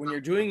when you're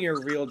doing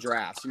your real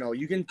drafts,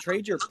 you can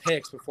trade your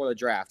picks before the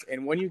draft,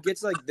 and when you get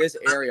to like this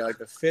area, like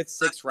the fifth,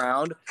 sixth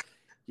round,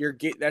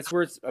 that's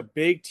where it's a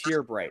big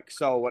tier break.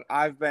 So what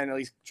I've been at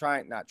least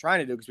not trying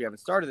to do, because we haven't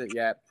started it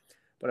yet,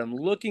 but I'm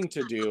looking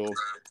to do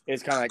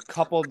is kind of like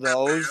couple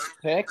those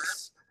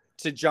picks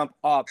to jump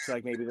up to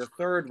like maybe the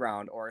third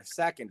round or a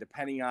second,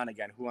 depending on,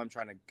 again, who I'm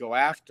trying to go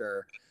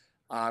after.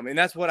 And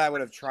that's what I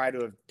would have tried to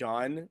have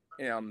done.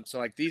 So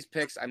like these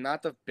picks, I'm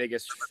not the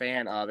biggest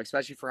fan of,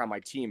 especially for how my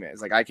team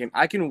is. Like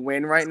I can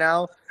win right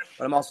now,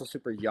 but I'm also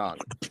super young.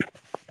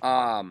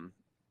 But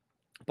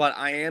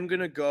I am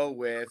gonna go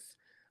with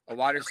a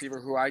wide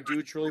receiver who I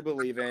do truly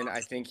believe in.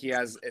 I think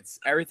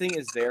everything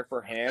is there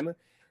for him.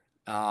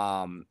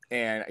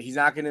 And he's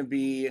not going to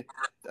be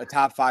a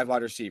top 5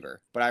 wide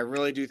receiver, but I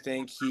really do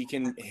think he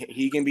can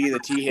be the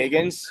T.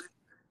 Higgins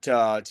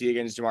to T.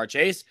 Higgins, Jamar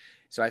Chase.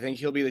 So I think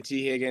he'll be the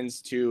T.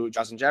 Higgins to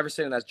Justin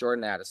Jefferson, and that's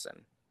Jordan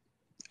Addison.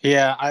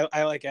 Yeah,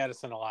 I like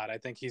Addison a lot. I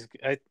think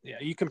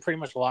you can pretty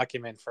much lock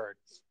him in for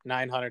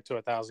 900 to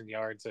 1,000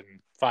 yards and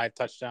 5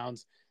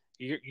 touchdowns.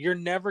 You're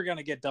never going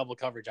to get double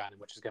coverage on him,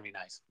 which is going to be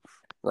nice.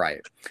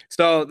 Right.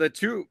 So the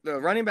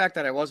running back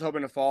that I was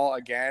hoping to fall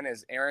again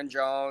is Aaron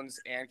Jones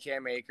and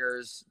Cam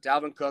Akers.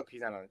 Dalvin Cook,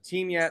 he's not on the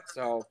team yet,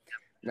 so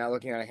not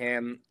looking at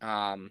him.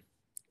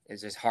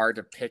 It's just hard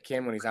to pick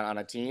him when he's not on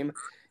a team.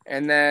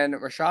 And then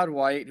Rachaad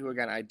White, who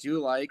again I do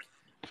like,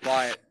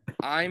 but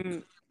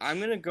I'm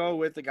gonna go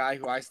with the guy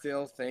who I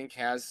still think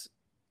has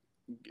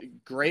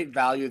great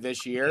value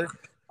this year,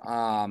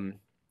 and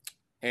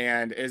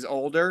is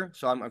older.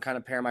 So I'm kind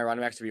of pairing my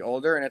running backs to be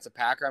older, and it's a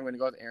Packer. I'm going to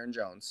go with Aaron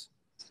Jones.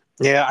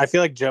 Yeah, I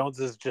feel like Jones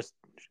is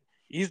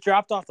he's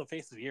dropped off the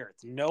face of the earth.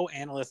 No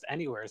analyst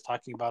anywhere is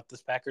talking about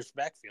this Packers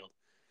backfield.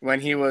 When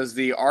he was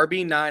the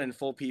RB9 in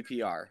full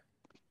PPR.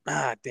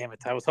 Ah, damn it.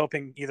 I was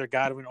hoping either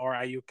Godwin or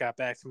Ayuk got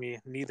back to me.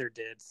 Neither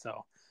did.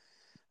 So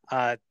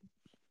my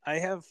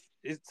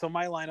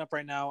lineup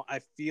right now, I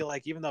feel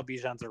like even though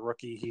Bijan's a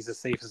rookie, he's as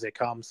safe as they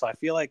come. So I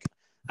feel like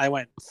I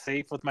went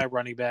safe with my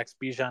running backs,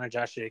 Bijan and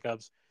Josh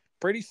Jacobs.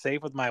 Pretty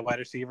safe with my wide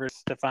receivers,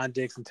 Stephon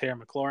Diggs and Terry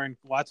McLaurin.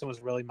 Watson was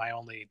really my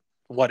only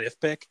what-if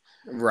pick.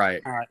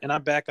 Right. And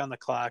I'm back on the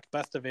clock.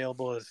 Best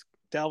available is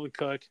Dalvin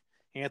Cook,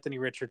 Anthony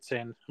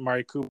Richardson,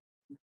 Amari Cooper,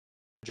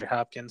 Andrew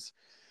Hopkins.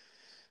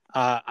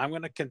 I'm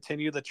going to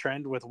continue the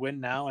trend with win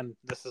now, and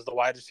this is the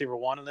wide receiver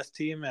 1 on this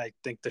team. I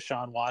think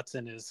Deshaun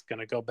Watson is going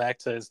to go back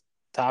to his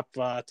top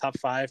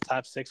 5,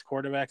 top 6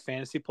 quarterback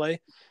fantasy play.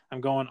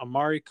 I'm going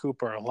Amari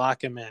Cooper.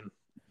 Lock him in.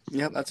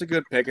 Yep, that's a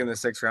good pick in the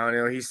 6th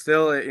round. He's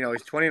still,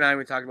 he's 29.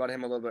 We talked about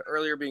him a little bit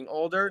earlier being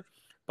older,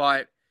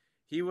 but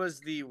he was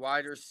the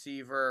wide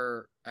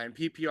receiver in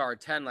PPR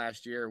 10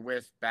 last year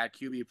with bad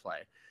QB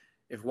play.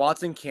 If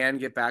Watson can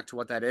get back to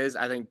what that is,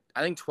 I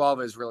think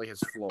 12 is really his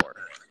floor.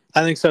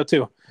 I think so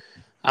too.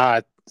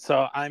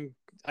 So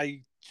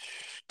I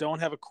don't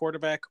have a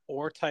quarterback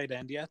or tight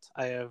end yet.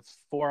 I have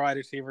 4 wide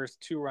receivers,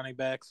 2 running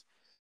backs.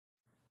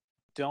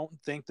 Don't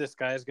think this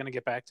guy is going to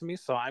get back to me,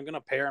 so I'm going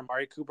to pair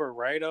Amari Cooper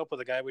right up with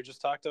the guy we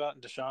just talked about,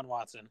 and Deshaun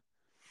Watson.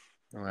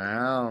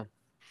 Wow.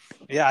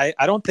 Yeah,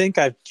 I don't think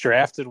I've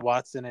drafted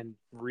Watson in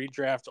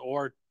redraft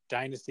or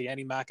Dynasty,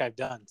 any mock I've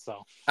done.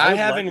 So I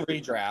haven't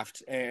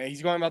redraft.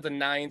 He's going about the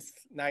 9th,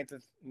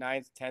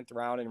 10th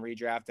round in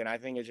redraft, and I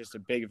think it's just a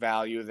big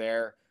value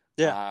there.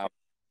 Yeah.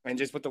 And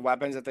just with the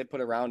weapons that they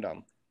put around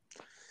him.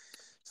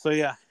 So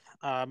yeah,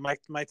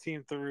 my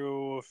team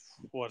through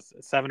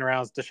 7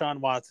 rounds: Deshaun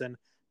Watson,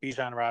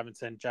 Bijan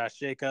Robinson, Josh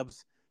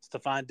Jacobs,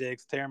 Stephon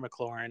Diggs, Terry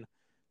McLaurin,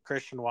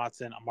 Christian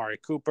Watson, Amari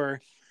Cooper,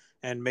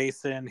 and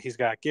Mason. He's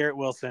got Garrett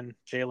Wilson,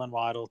 Jalen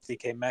Waddle,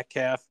 DK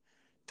Metcalf,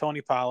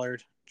 Tony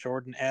Pollard,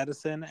 Jordan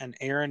Addison, and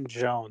Aaron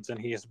Jones, and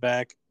he is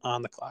back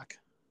on the clock.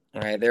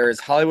 All right, there's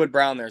Hollywood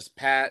Brown. There's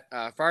Pat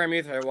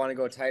Freiermuth. If I want to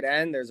go tight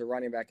end, there's a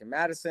running back in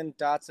Madison,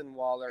 Dotson,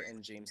 Waller,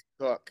 and James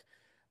Cook.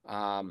 There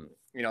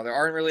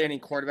aren't really any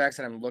quarterbacks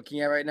that I'm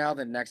looking at right now.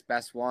 The next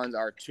best ones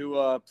are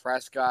Tua,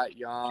 Prescott,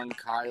 Young,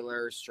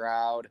 Kyler,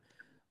 Stroud.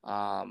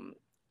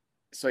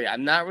 So yeah,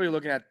 I'm not really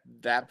looking at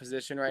that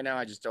position right now.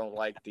 I just don't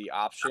like the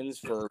options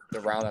for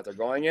the round that they're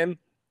going in.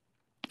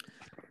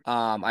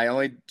 I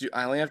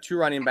only have 2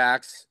 running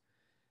backs,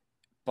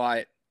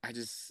 but I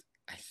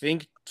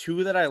think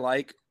 2 that I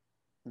like,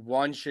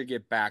 1 should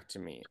get back to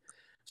me.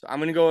 So I'm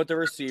going to go with the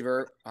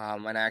receiver,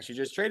 and I actually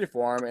just traded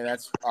for him, and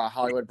that's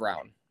Hollywood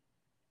Brown.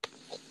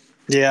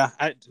 Yeah,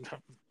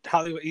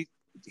 Hollywood,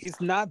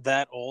 he's not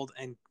that old,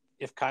 and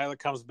if Kyler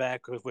comes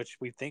back, which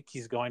we think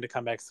he's going to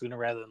come back sooner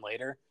rather than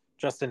later,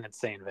 just an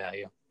insane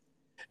value.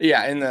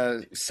 Yeah, in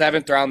the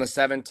 7th round, the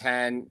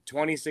 7-10,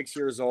 26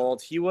 years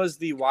old. He was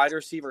the wide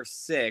receiver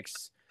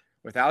 6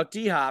 without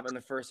D-Hop in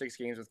the first 6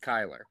 games with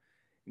Kyler.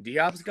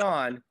 D-Hop's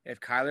gone.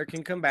 If Kyler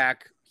can come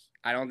back,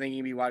 I don't think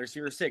he'd be wide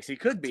receiver 6. He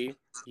could be.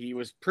 He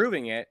was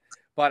proving it.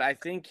 But I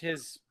think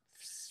his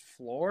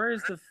floor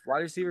is the wide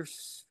receiver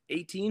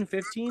 18,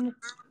 15.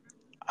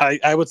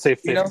 I would say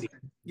 15. You know?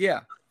 Yeah.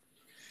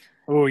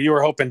 Oh, you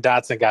were hoping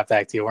Dotson got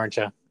back to you, weren't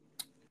you?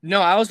 No,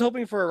 I was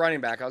hoping for a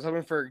running back. I was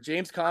hoping for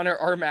James Conner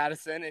or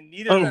Madison, and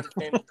neither of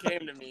them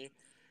came to me.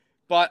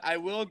 But I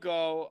will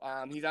go.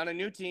 He's on a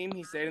new team.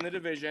 He stayed in the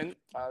division.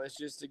 It's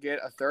just to get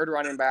a third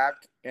running back,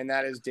 and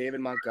that is David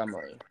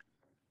Montgomery.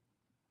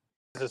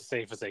 It's as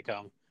safe as they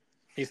come.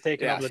 He's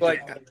taking over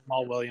the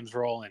Jamal Williams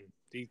role, and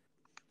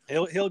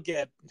he'll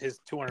get his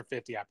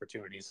 250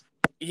 opportunities.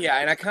 Yeah,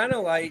 and I kind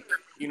of like,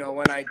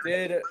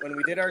 when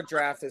we did our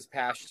draft this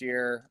past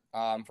year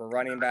for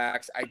running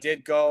backs, I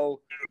did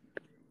go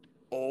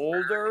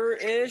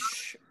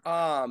older-ish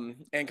and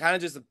kind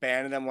of just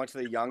abandoned them, went to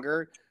the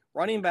younger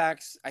running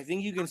backs. I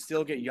think you can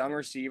still get young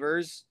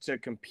receivers to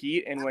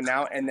compete and win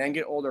out, and then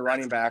get older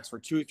running backs for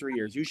 2-3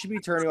 years. You should be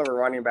turning over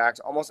running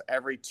backs almost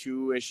every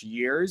 2-ish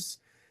years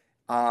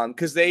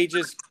because they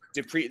just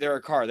they're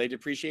a car. They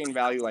depreciate in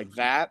value like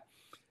that.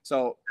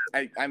 So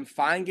I'm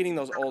fine getting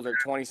those older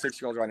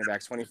 26-year-old running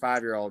backs,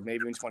 25-year-old,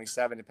 maybe even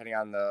 27, depending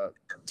on the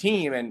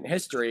team and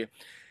history,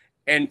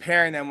 and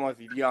pairing them with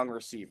young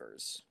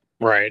receivers.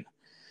 Right.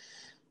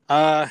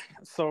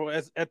 So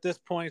at this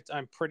point,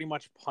 I'm pretty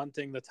much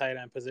punting the tight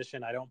end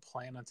position. I don't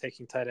plan on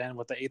taking tight end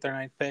with the 8th or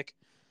 9th pick.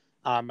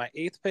 My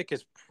 8th pick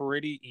is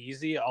pretty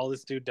easy. All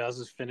this dude does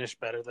is finish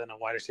better than a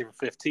wide receiver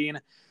 15.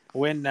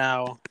 Win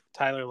now,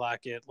 Tyler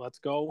Lockett. Let's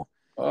go.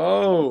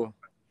 Oh.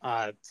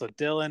 So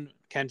Dylan,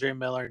 Kendre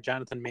Miller,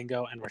 Jonathan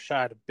Mingo, and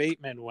Rashad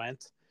Bateman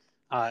went.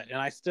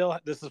 And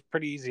this is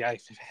pretty easy. I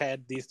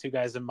had these 2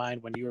 guys in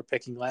mind when you were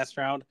picking last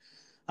round.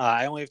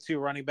 I only have 2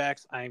 running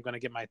backs. I am going to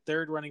get my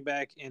 3rd running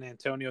back in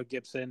Antonio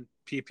Gibson,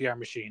 PPR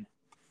machine.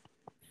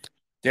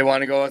 They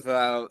want to go with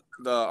the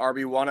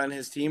RB1 on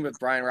his team with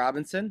Brian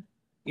Robinson?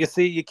 You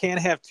see, you can't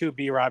have 2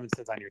 B.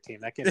 Robinsons on your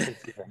team. That gets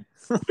confusing.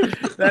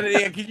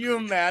 Can you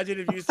imagine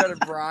if you started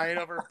Brian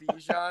over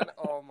Bijan?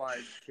 Oh, my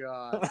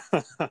God.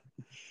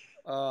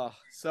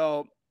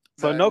 So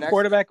no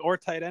quarterback or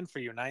tight end for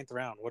you, 9th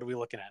round. What are we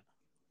looking at?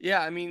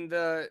 Yeah, I mean,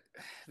 the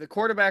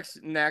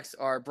quarterbacks next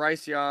are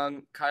Bryce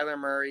Young, Kyler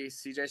Murray,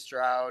 C.J.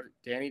 Stroud,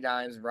 Danny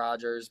Dimes,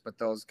 Rodgers, but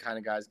those kind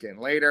of guys getting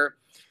later.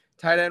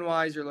 Tight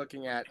end-wise, you're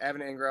looking at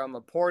Evan Ingram,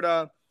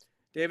 Laporta,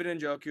 David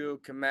Njoku,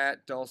 Kmet,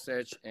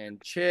 Dulcich,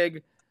 and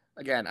Chig.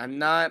 Again, I'm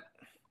not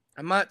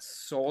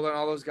sold on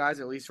all those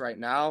guys, at least right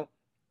now.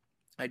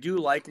 I do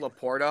like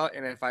Laporta,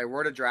 and if I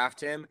were to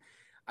draft him,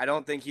 I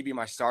don't think he'd be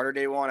my starter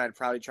day one. I'd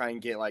probably try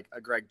and get like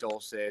a Greg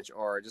Dulcich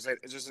or just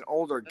an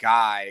older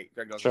guy.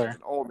 Greg Dulcich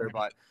isn't older,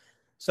 but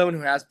someone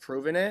who has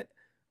proven it.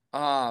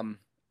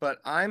 But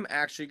I'm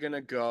actually going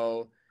to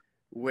go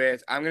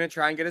I'm going to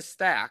try and get a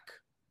stack.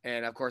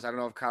 And of course, I don't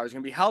know if Kyler's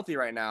going to be healthy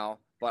right now,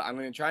 but I'm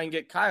going to try and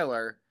get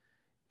Kyler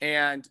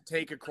and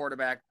take a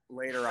quarterback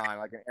later on,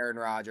 like an Aaron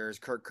Rodgers,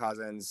 Kirk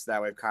Cousins.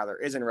 That way, if Kyler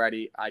isn't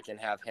ready, I can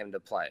have him to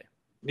play.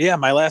 Yeah,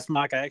 my last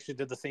mock, I actually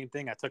did the same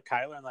thing. I took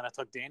Kyler, and then I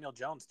took Daniel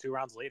Jones 2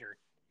 rounds later.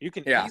 You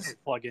can easily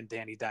plug in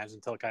Danny Dimes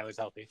until Kyler's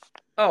healthy.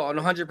 Oh,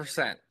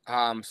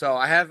 100%. So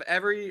I have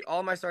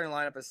all my starting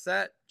lineup is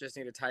set. Just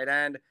need a tight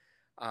end.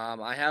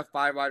 I have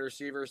 5 wide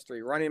receivers,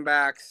 3 running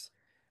backs.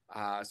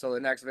 So the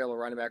next available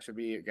running backs would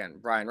be, again,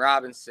 Brian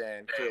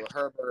Robinson, Khalil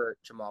Herbert,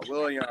 Jamal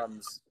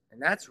Williams. And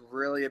that's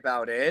really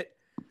about it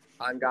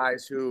on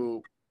guys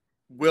who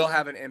will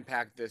have an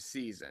impact this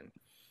season.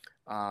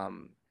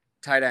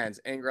 Tight ends,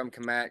 Ingram,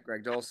 Kmet,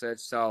 Greg Dulcich.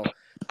 So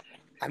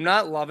I'm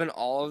not loving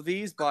all of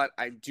these, but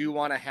I do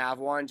want to have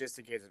one just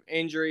in case of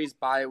injuries,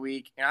 bye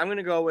week. And I'm going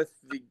to go with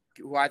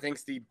who I think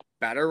is the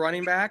better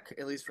running back,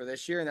 at least for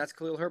this year, and that's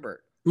Khalil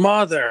Herbert.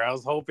 Mother, I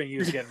was hoping you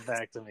were getting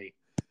back to me.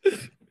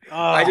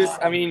 I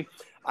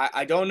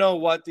don't know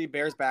what the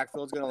Bears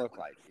backfield is going to look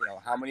like.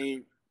 How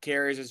many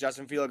carries is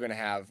Justin Fields going to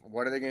have?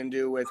 What are they going to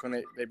do with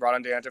when they brought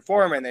on Deontay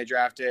Foreman? They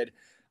drafted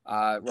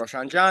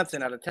Roshan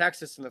Johnson out of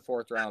Texas in the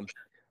 4th round.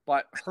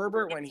 But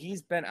Herbert, when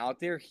he's been out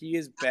there, he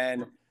has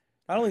been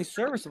not only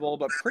serviceable,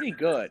 but pretty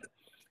good.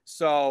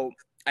 So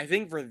I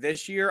think for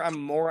this year,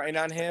 I'm more in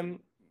on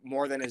him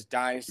more than his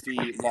dynasty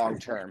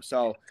long-term.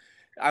 So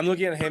I'm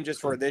looking at him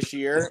just for this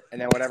year, and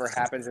then whatever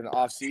happens in the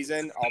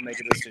offseason, I'll make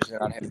a decision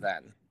on him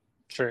then.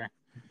 Sure.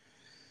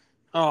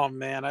 Oh,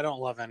 man, I don't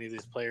love any of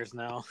these players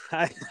now.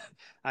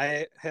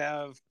 I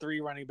have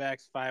 3 running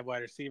backs, 5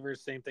 wide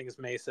receivers, same thing as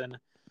Mason.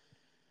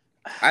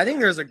 I think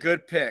there's a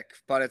good pick,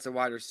 but it's a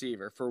wide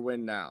receiver for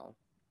win now.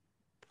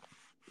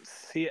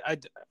 See,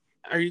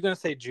 are you going to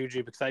say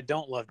Juju? Because I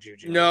don't love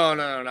Juju. No,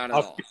 not at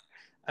all.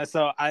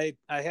 So I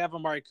have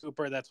Amari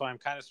Cooper. That's why I'm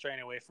kind of straying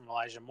away from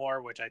Elijah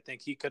Moore, which I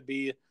think he could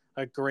be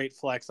a great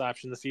flex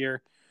option this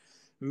year.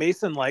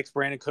 Mason likes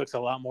Brandon Cooks a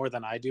lot more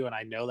than I do, and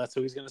I know that's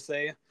who he's going to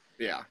say.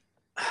 Yeah.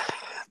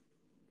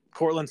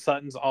 Cortland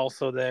Sutton's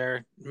also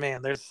there.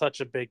 Man, there's such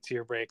a big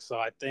tier break. So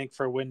I think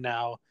for win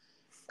now,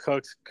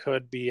 Cooks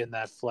could be in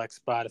that flex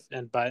spot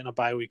in a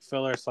bye week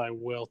filler. So I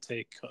will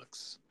take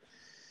Cooks.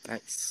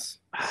 Nice.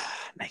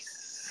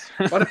 Nice.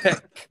 What a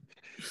pick.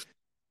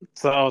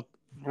 So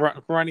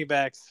running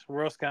backs,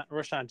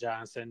 Roshan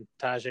Johnson,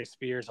 Tajay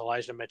Spears,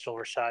 Elijah Mitchell,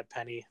 Rashad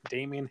Penny,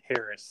 Damian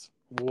Harris.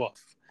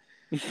 Woof.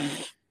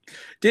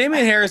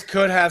 Damian Harris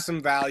could have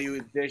some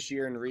value this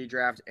year in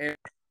redraft. And,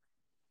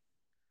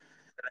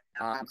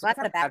 so that's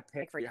not a bad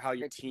pick for how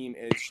your team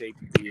is shaped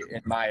to be,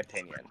 in my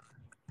opinion.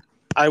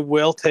 I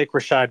will take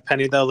Rashad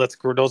Penny, though.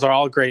 Those are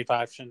all great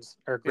options,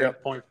 or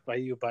great points by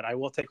you, but I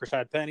will take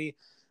Rashad Penny.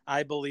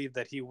 I believe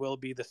that he will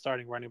be the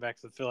starting running back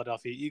for the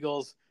Philadelphia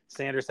Eagles.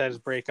 Sanders had his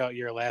breakout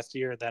year last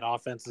year. That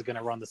offense is going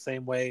to run the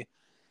same way.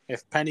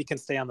 If Penny can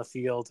stay on the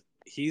field,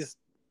 he's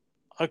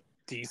a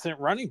decent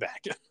running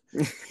back.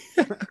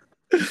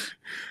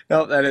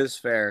 No, that is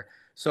fair.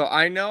 So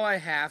I know I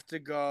have to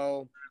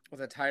go with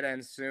a tight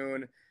end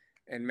soon,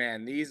 and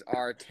man, these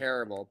are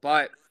terrible.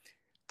 But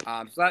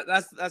so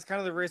that's kind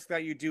of the risk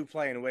that you do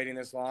play in waiting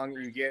this long.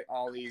 You get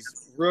all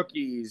these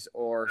rookies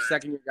or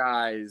second-year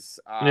guys,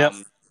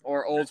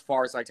 or old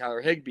farts like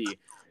Tyler Higbee.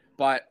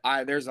 But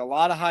there's a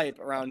lot of hype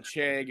around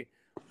Chig.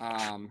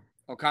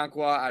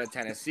 Okonkwo out of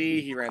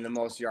Tennessee. He ran the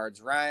most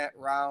yards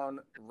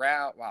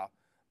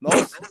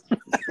most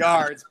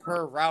yards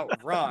per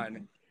route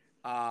run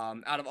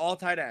out of all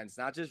tight ends,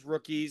 not just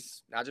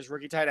rookies, not just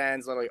rookie tight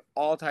ends, literally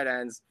all tight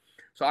ends.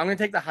 So I'm going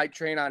to take the hype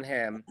train on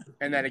him.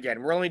 And then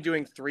again, we're only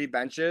doing 3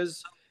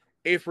 benches.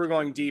 If we're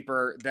going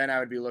deeper, then I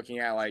would be looking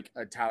at like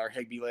a Tyler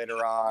Higbee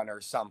later on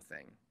or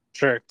something.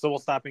 Sure. So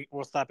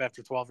we'll stop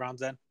after 12 rounds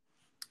then?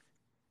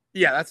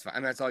 Yeah, that's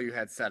fine. That's all you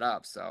had set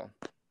up, so.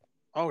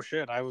 Oh,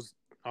 shit.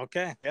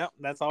 Okay. Yep,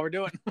 that's all we're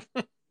doing.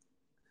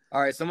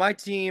 All right, so my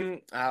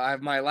team, I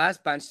have my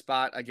last bench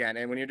spot again,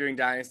 and when you're doing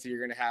Dynasty, you're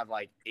going to have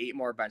like 8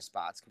 more bench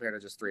spots compared to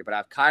just 3. But I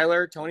have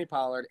Kyler, Tony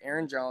Pollard,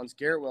 Aaron Jones,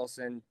 Garrett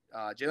Wilson,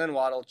 Jalen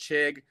Waddle,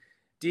 Chig,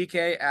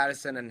 DK,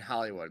 Addison, and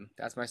Hollywood.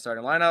 That's my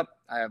starting lineup.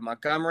 I have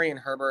Montgomery and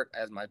Herbert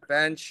as my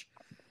bench.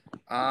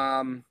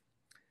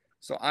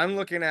 So I'm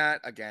looking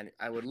at, again,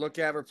 I would look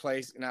at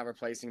not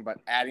replacing, but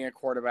adding a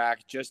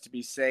quarterback just to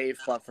be safe.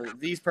 But for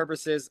these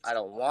purposes, I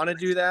don't want to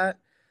do that.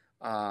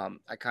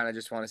 I kind of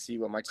just want to see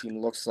what my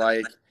team looks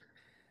like.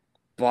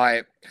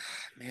 But,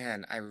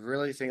 man, I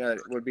really think that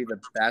it would be the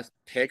best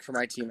pick for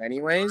my team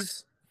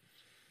anyways.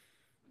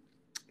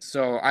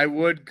 So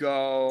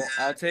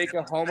I'll take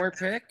a homer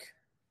pick.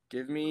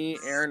 Give me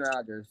Aaron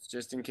Rodgers,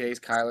 just in case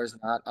Kyler's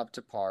not up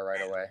to par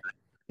right away.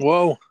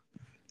 Whoa.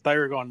 Thought you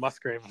were going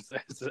Musgrave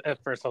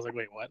at first. I was like,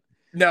 wait, what?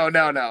 No.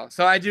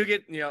 So I do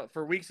get,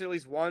 for weeks at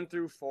least 1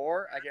 through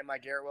 4, I get my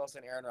Garrett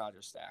Wilson, Aaron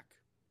Rodgers stack.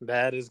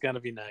 That is going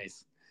to be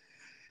nice.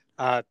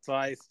 So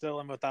I still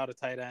am without a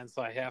tight end,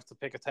 so I have to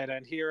pick a tight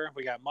end here.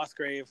 We got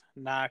Musgrave,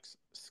 Knox,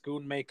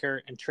 Schoonmaker,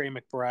 and Trey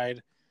McBride.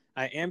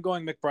 I am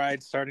going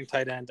McBride starting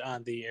tight end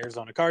on the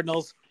Arizona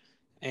Cardinals,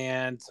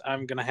 and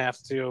I'm going to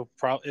have to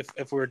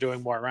if we were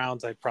doing more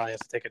rounds, I'd probably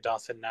have to take a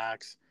Dawson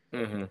Knox,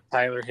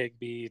 Tyler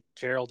Higbee,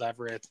 Gerald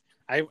Everett.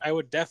 I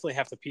would definitely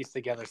have to piece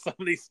together some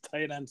of these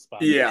tight end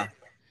spots. Yeah.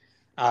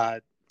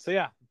 So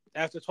yeah,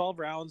 after 12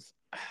 rounds,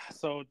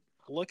 so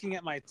looking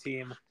at my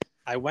team,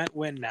 I went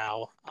win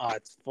now.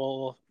 It's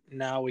full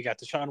now. We got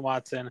Deshaun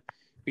Watson,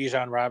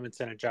 Bijan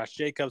Robinson, and Josh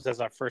Jacobs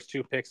as our first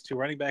 2 picks, 2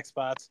 running back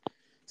spots.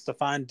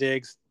 Stephon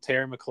Diggs,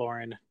 Terry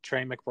McLaurin,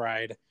 Trey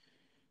McBride,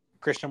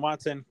 Christian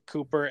Watson,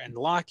 Cooper, and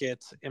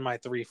Lockett in my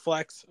 3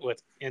 flex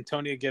with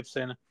Antonio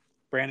Gibson,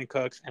 Brandon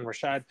Cooks, and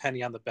Rashad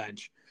Penny on the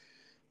bench.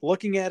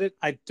 Looking at it,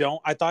 I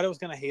thought I was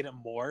going to hate it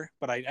more,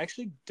 but I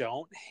actually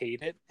don't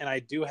hate it. And I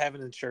do have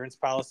an insurance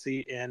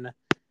policy in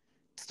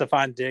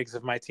Stephon Diggs.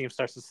 If my team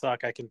starts to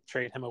suck, I can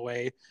trade him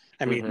away.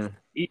 I mean,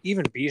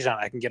 even Bijan,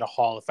 I can get a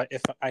haul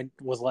if I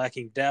was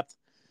lacking depth.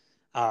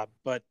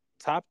 But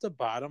top to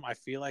bottom, I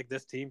feel like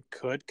this team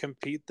could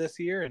compete this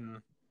year,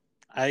 and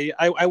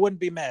I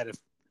wouldn't be mad if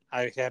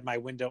I had my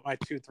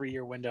 2-3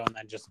 year window, and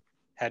then just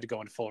had to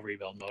go in full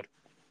rebuild mode.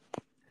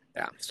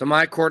 Yeah. So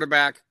my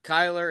quarterback,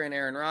 Kyler and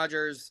Aaron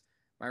Rodgers.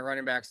 My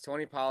running backs,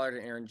 Tony Pollard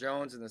and Aaron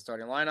Jones in the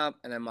starting lineup,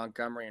 and then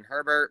Montgomery and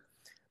Herbert.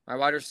 My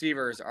wide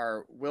receivers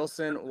are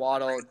Wilson,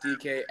 Waddle,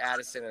 DK,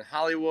 Addison, and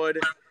Hollywood.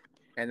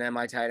 And then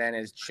my tight end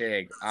is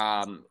Chig.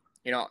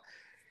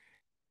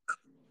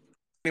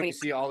 We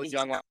see all these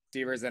young wide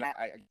receivers, and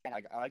I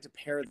like to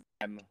pair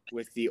them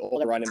with the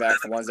older running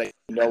backs, the ones that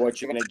you know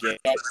what you're going to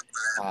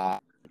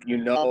get. You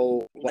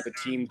know what the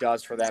team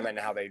does for them and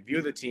how they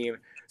view the team.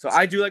 So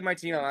I do like my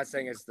team. I'm not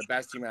saying it's the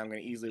best team and I'm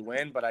going to easily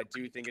win, but I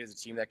do think it is a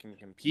team that can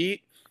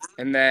compete.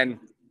 And then,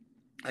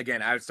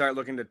 again, I would start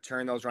looking to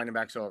turn those running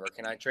backs over.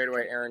 Can I trade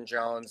away Aaron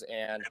Jones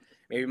and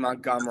maybe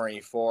Montgomery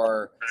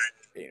for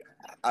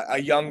a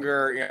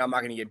younger, I'm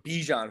not going to get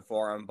Bijan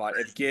for him, but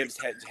if Gibbs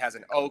has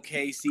an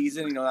okay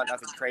season, not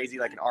nothing crazy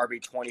like an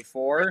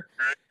RB24,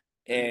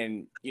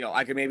 and,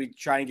 I could maybe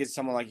try and get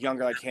someone like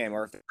younger like him,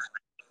 or if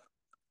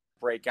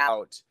break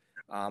out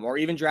or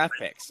even draft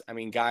picks. I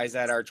mean, guys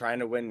that are trying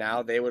to win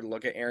now, they would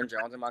look at Aaron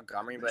Jones and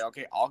Montgomery and be like,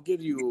 okay, I'll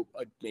give you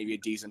maybe a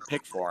decent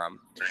pick for him.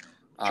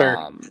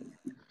 Sure.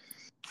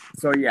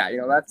 So yeah,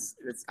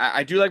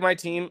 I do like my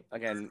team.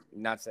 Again,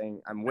 not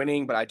saying I'm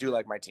winning, but I do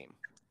like my team.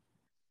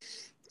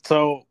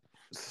 So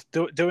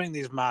doing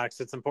these mocks,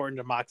 it's important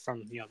to mock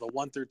from the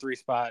 1 through 3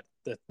 spot,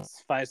 the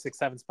 5, 6,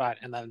 7 spot,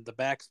 and then the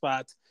back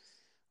spots.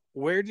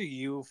 Where do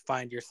you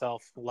find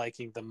yourself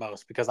liking the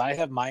most? Because I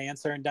have my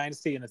answer in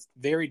Dynasty, and it's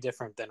very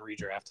different than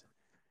redraft.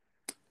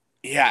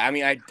 Yeah, I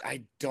mean,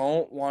 I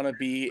don't want to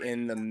be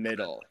in the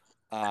middle.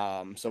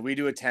 So we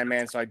do a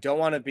 10-man, so I don't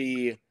want to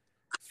be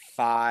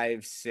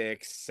 5,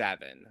 6,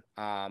 7.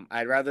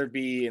 I'd rather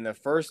be in the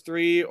first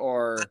 3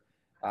 or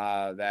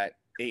that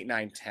 8,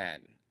 9,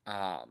 10.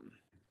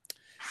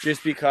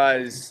 Just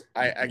because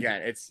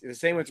it's the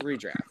same with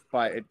redraft,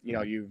 but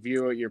you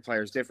view your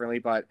players differently.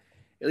 But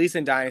at least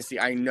in Dynasty,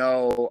 I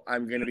know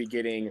I'm going to be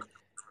getting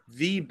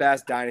the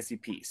best Dynasty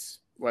piece,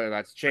 whether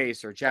that's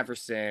Chase or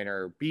Jefferson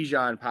or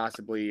Bijan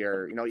possibly,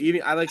 or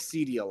even I like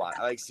CD a lot.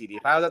 I like CD.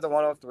 If I was at the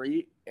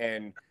 103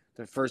 and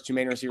the first 2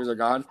 main receivers are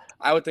gone,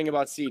 I would think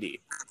about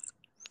CD.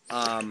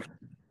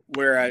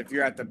 Where if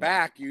you're at the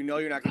back, you're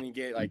not going to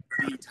get like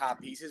the top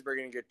pieces, but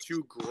you're going to get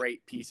 2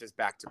 great pieces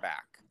back to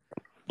back.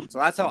 So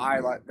that's how I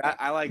like that.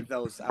 I like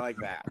those. I like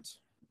that.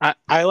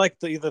 I like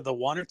either the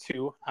 1 or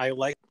 2. I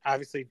like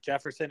obviously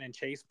Jefferson and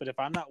Chase, but if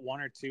I'm not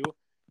 1 or 2,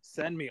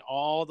 send me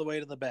all the way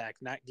to the back.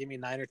 Not give me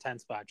 9 or 10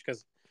 spots,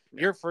 because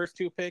your first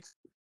 2 picks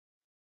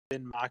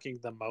been mocking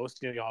the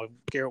most.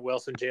 Garrett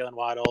Wilson, Jalen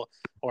Waddle,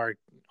 or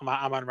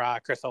Amon-Ra,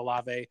 Chris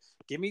Olave.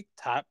 Give me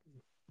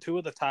 2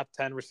 of the top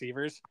 10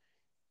 receivers,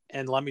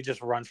 and let me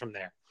just run from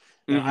there.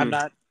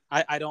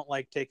 I don't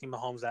like taking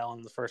Mahomes Allen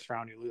in the first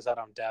round. You lose out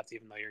on depth,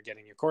 even though you're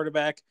getting your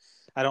quarterback.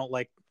 I don't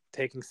like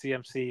taking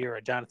CMC or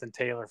a Jonathan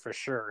Taylor for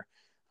sure.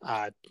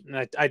 I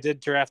did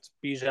draft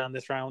Bijan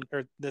this round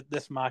or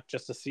this mock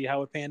just to see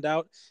how it panned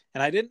out,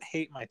 and I didn't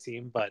hate my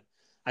team, but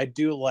I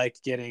do like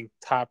getting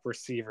top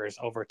receivers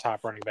over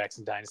top running backs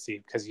in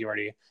Dynasty because you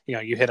already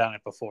you hit on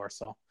it before.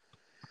 So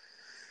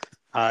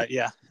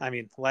yeah, I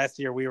mean last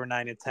year we were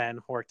 9 and 10,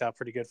 worked out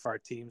pretty good for our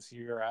teams.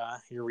 Your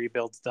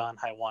rebuild's done.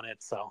 I won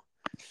it, so.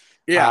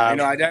 Yeah,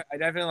 I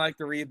definitely like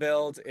the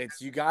rebuild.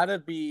 You got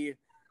to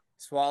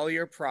swallow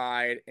your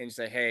pride and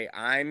say, hey,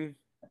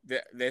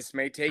 this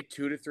may take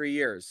 2 to 3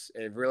 years.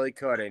 It really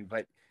couldn't,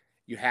 but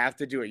you have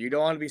to do it. You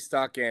don't want to be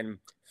stuck in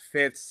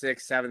 5th,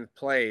 6th, 7th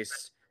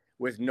place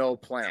with no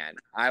plan.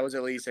 I was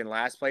at least in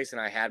last place,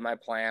 and I had my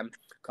plan.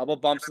 A couple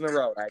bumps in the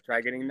road. I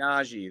tried getting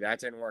Najee. That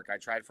didn't work. I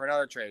tried for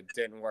another trade.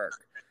 Didn't work.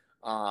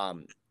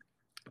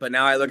 But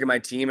now I look at my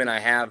team, and I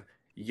have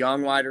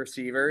young wide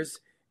receivers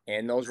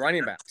and those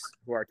running backs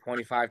who are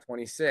 25,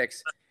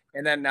 26.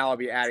 And then now I'll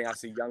be adding,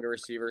 obviously, younger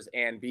receivers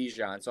and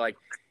Bijan. So,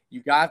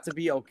 you got to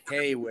be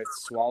okay with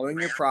swallowing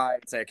your pride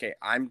and say, okay,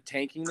 I'm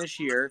tanking this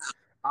year.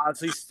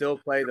 Obviously, still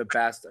play the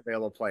best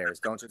available players.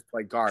 Don't just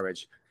play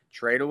garbage.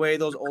 Trade away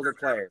those older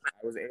players.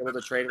 I was able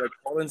to trade away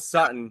Colin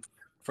Sutton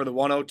for the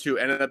 102.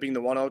 Ended up being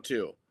the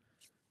 102.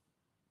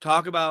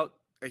 Talk about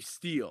a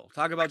steal.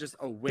 Talk about just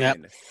a win.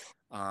 Yep.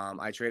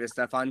 I traded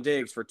Stephon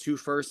Diggs for 2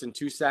 firsts and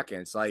 2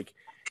 seconds.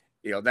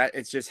 That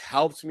it's just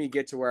helped me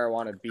get to where I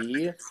want to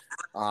be.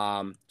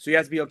 So you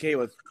have to be okay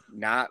with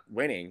not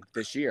winning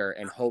this year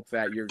and hope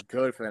that you're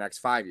good for the next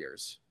 5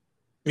 years.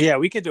 Yeah,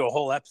 we could do a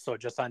whole episode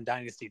just on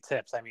Dynasty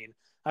tips. I mean,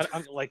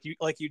 I'm like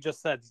you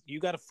just said, you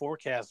got to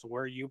forecast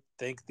where you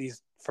think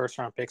these first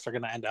round picks are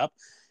going to end up.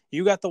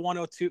 You got the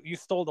 102. You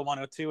stole the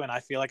 102, and I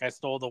feel like I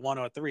stole the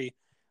 103.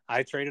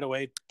 I traded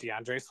away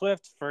DeAndre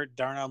Swift for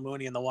Darnell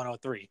Mooney in the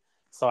 103.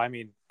 So I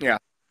mean, yeah,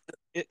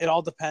 it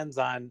all depends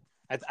on.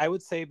 I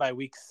would say by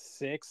week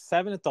 6,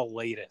 7 at the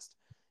latest,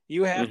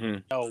 you have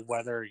to know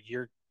whether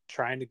you're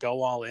trying to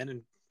go all in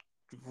and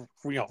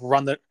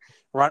run it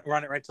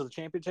right to the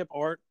championship,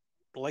 or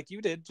like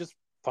you did, just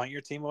punt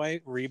your team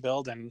away,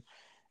 rebuild. And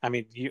I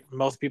mean,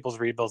 most people's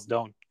rebuilds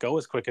don't go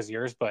as quick as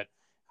yours, but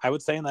I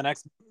would say in the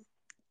next,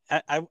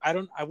 I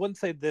wouldn't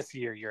say this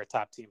year you're a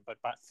top team, but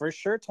for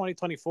sure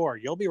 2024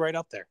 you'll be right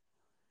up there.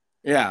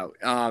 Yeah,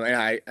 and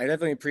I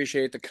definitely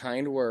appreciate the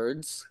kind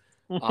words.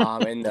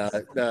 And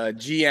the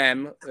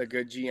GM, the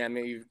good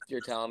GM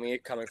you're telling me,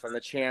 coming from the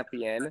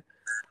champion.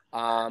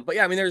 But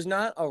yeah, I mean, there's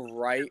not a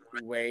right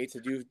way to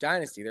do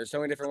Dynasty. There's so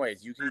many different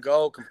ways. You can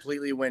go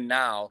completely win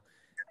now,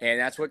 and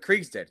that's what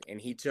Kriegs did. And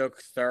he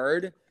took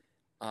 3rd,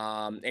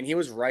 and he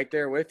was right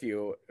there with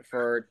you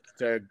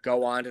to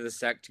go on to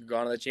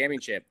the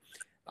championship.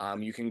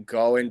 You can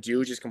go and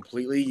do just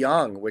completely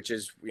young, which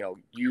is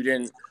you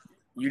did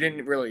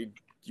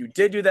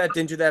do that,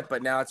 didn't do that,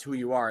 but now it's who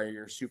you are.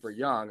 You're super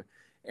young,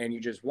 and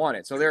you just won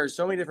it. So there are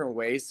so many different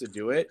ways to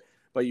do it,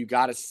 but you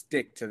got to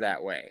stick to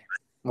that way.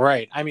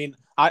 Right. I mean,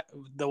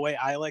 the way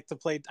I like to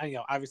play,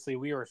 obviously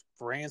we were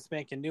brand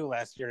spanking new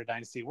last year to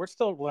Dynasty. We're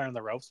still learning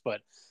the ropes,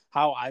 but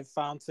how I've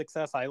found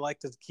success, I like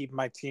to keep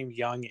my team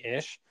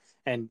young-ish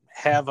and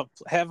have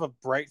a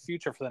bright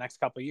future for the next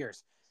couple of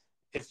years.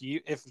 If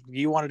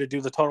you wanted to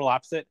do the total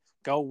opposite,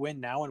 go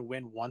win now and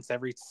win once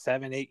every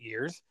 7-8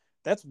 years,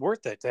 that's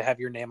worth it to have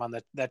your name on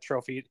that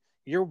trophy.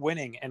 You're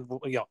winning. And,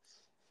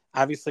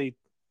 obviously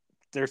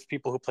there's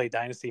people who play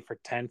Dynasty for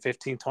 10,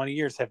 15, 20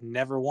 years have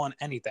never won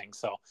anything.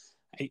 So,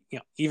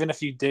 even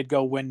if you did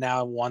go win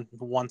now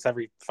once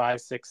every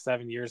 5, 6,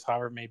 7 years,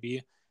 however it may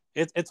be,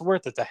 it's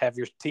worth it to have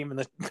your team in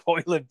the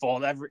toilet bowl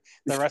the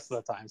rest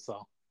of the time.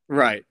 So,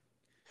 right.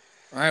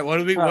 All right. What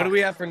do we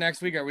have for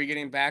next week? Are we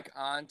getting back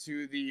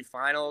onto the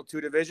final two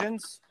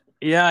divisions?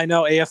 Yeah, I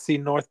know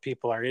AFC North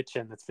people are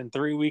itching. It's been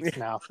 3 weeks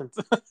now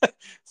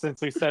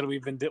since we said we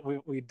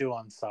do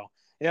them. So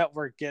yeah,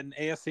 we're getting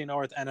AFC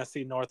North,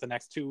 NFC North the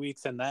next 2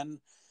 weeks, and then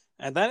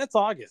it's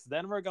August.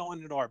 Then we're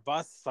going into our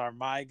busts, our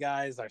my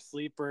guys, our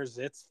sleepers.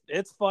 It's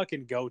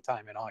fucking go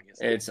time in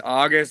August. It's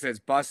August. It's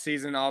bus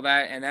season, all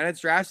that, and then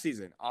it's draft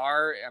season.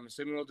 I'm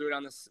assuming we'll do it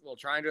on this. We'll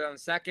try and do it on the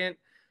 2nd.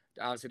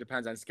 Obviously,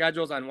 depends on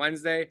schedules. On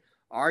Wednesday,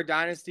 our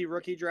Dynasty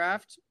rookie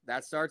draft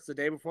that starts the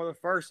day before the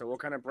 1st. So we'll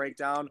kind of break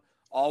down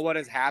all what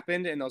has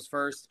happened in those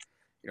first,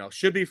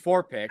 should be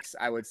 4 picks.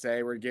 I would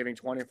say we're giving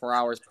 24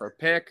 hours per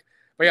pick.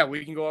 But yeah,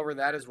 we can go over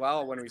that as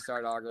well when we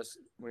start August.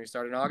 When we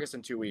start in August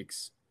in 2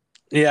 weeks.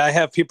 Yeah, I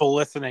have people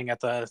listening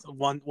at the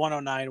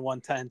 109,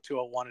 110,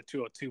 201, and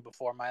 202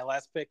 before my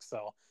last pick.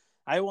 So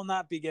I will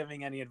not be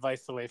giving any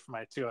advice away for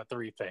my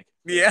 203 pick.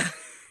 Yeah.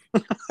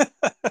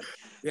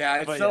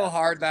 Yeah, it's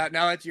hard that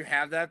now that you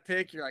have that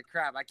pick, you're like,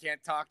 crap, I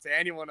can't talk to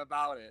anyone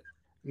about it.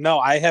 No,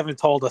 I haven't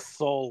told a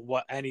soul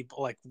what any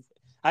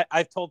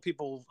I've told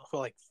people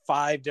for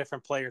 5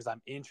 different players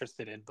I'm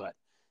interested in, but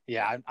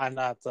yeah, I'm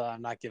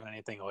not giving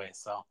anything away.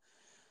 So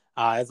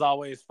as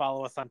always,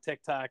 follow us on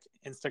TikTok,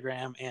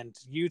 Instagram, and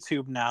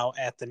YouTube now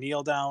at the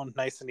Kneel Down.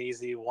 Nice and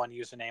easy, one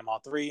username, all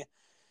 3.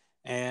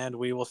 And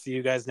we will see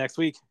you guys next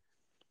week.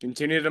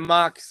 Continue to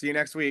mock. See you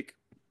next week.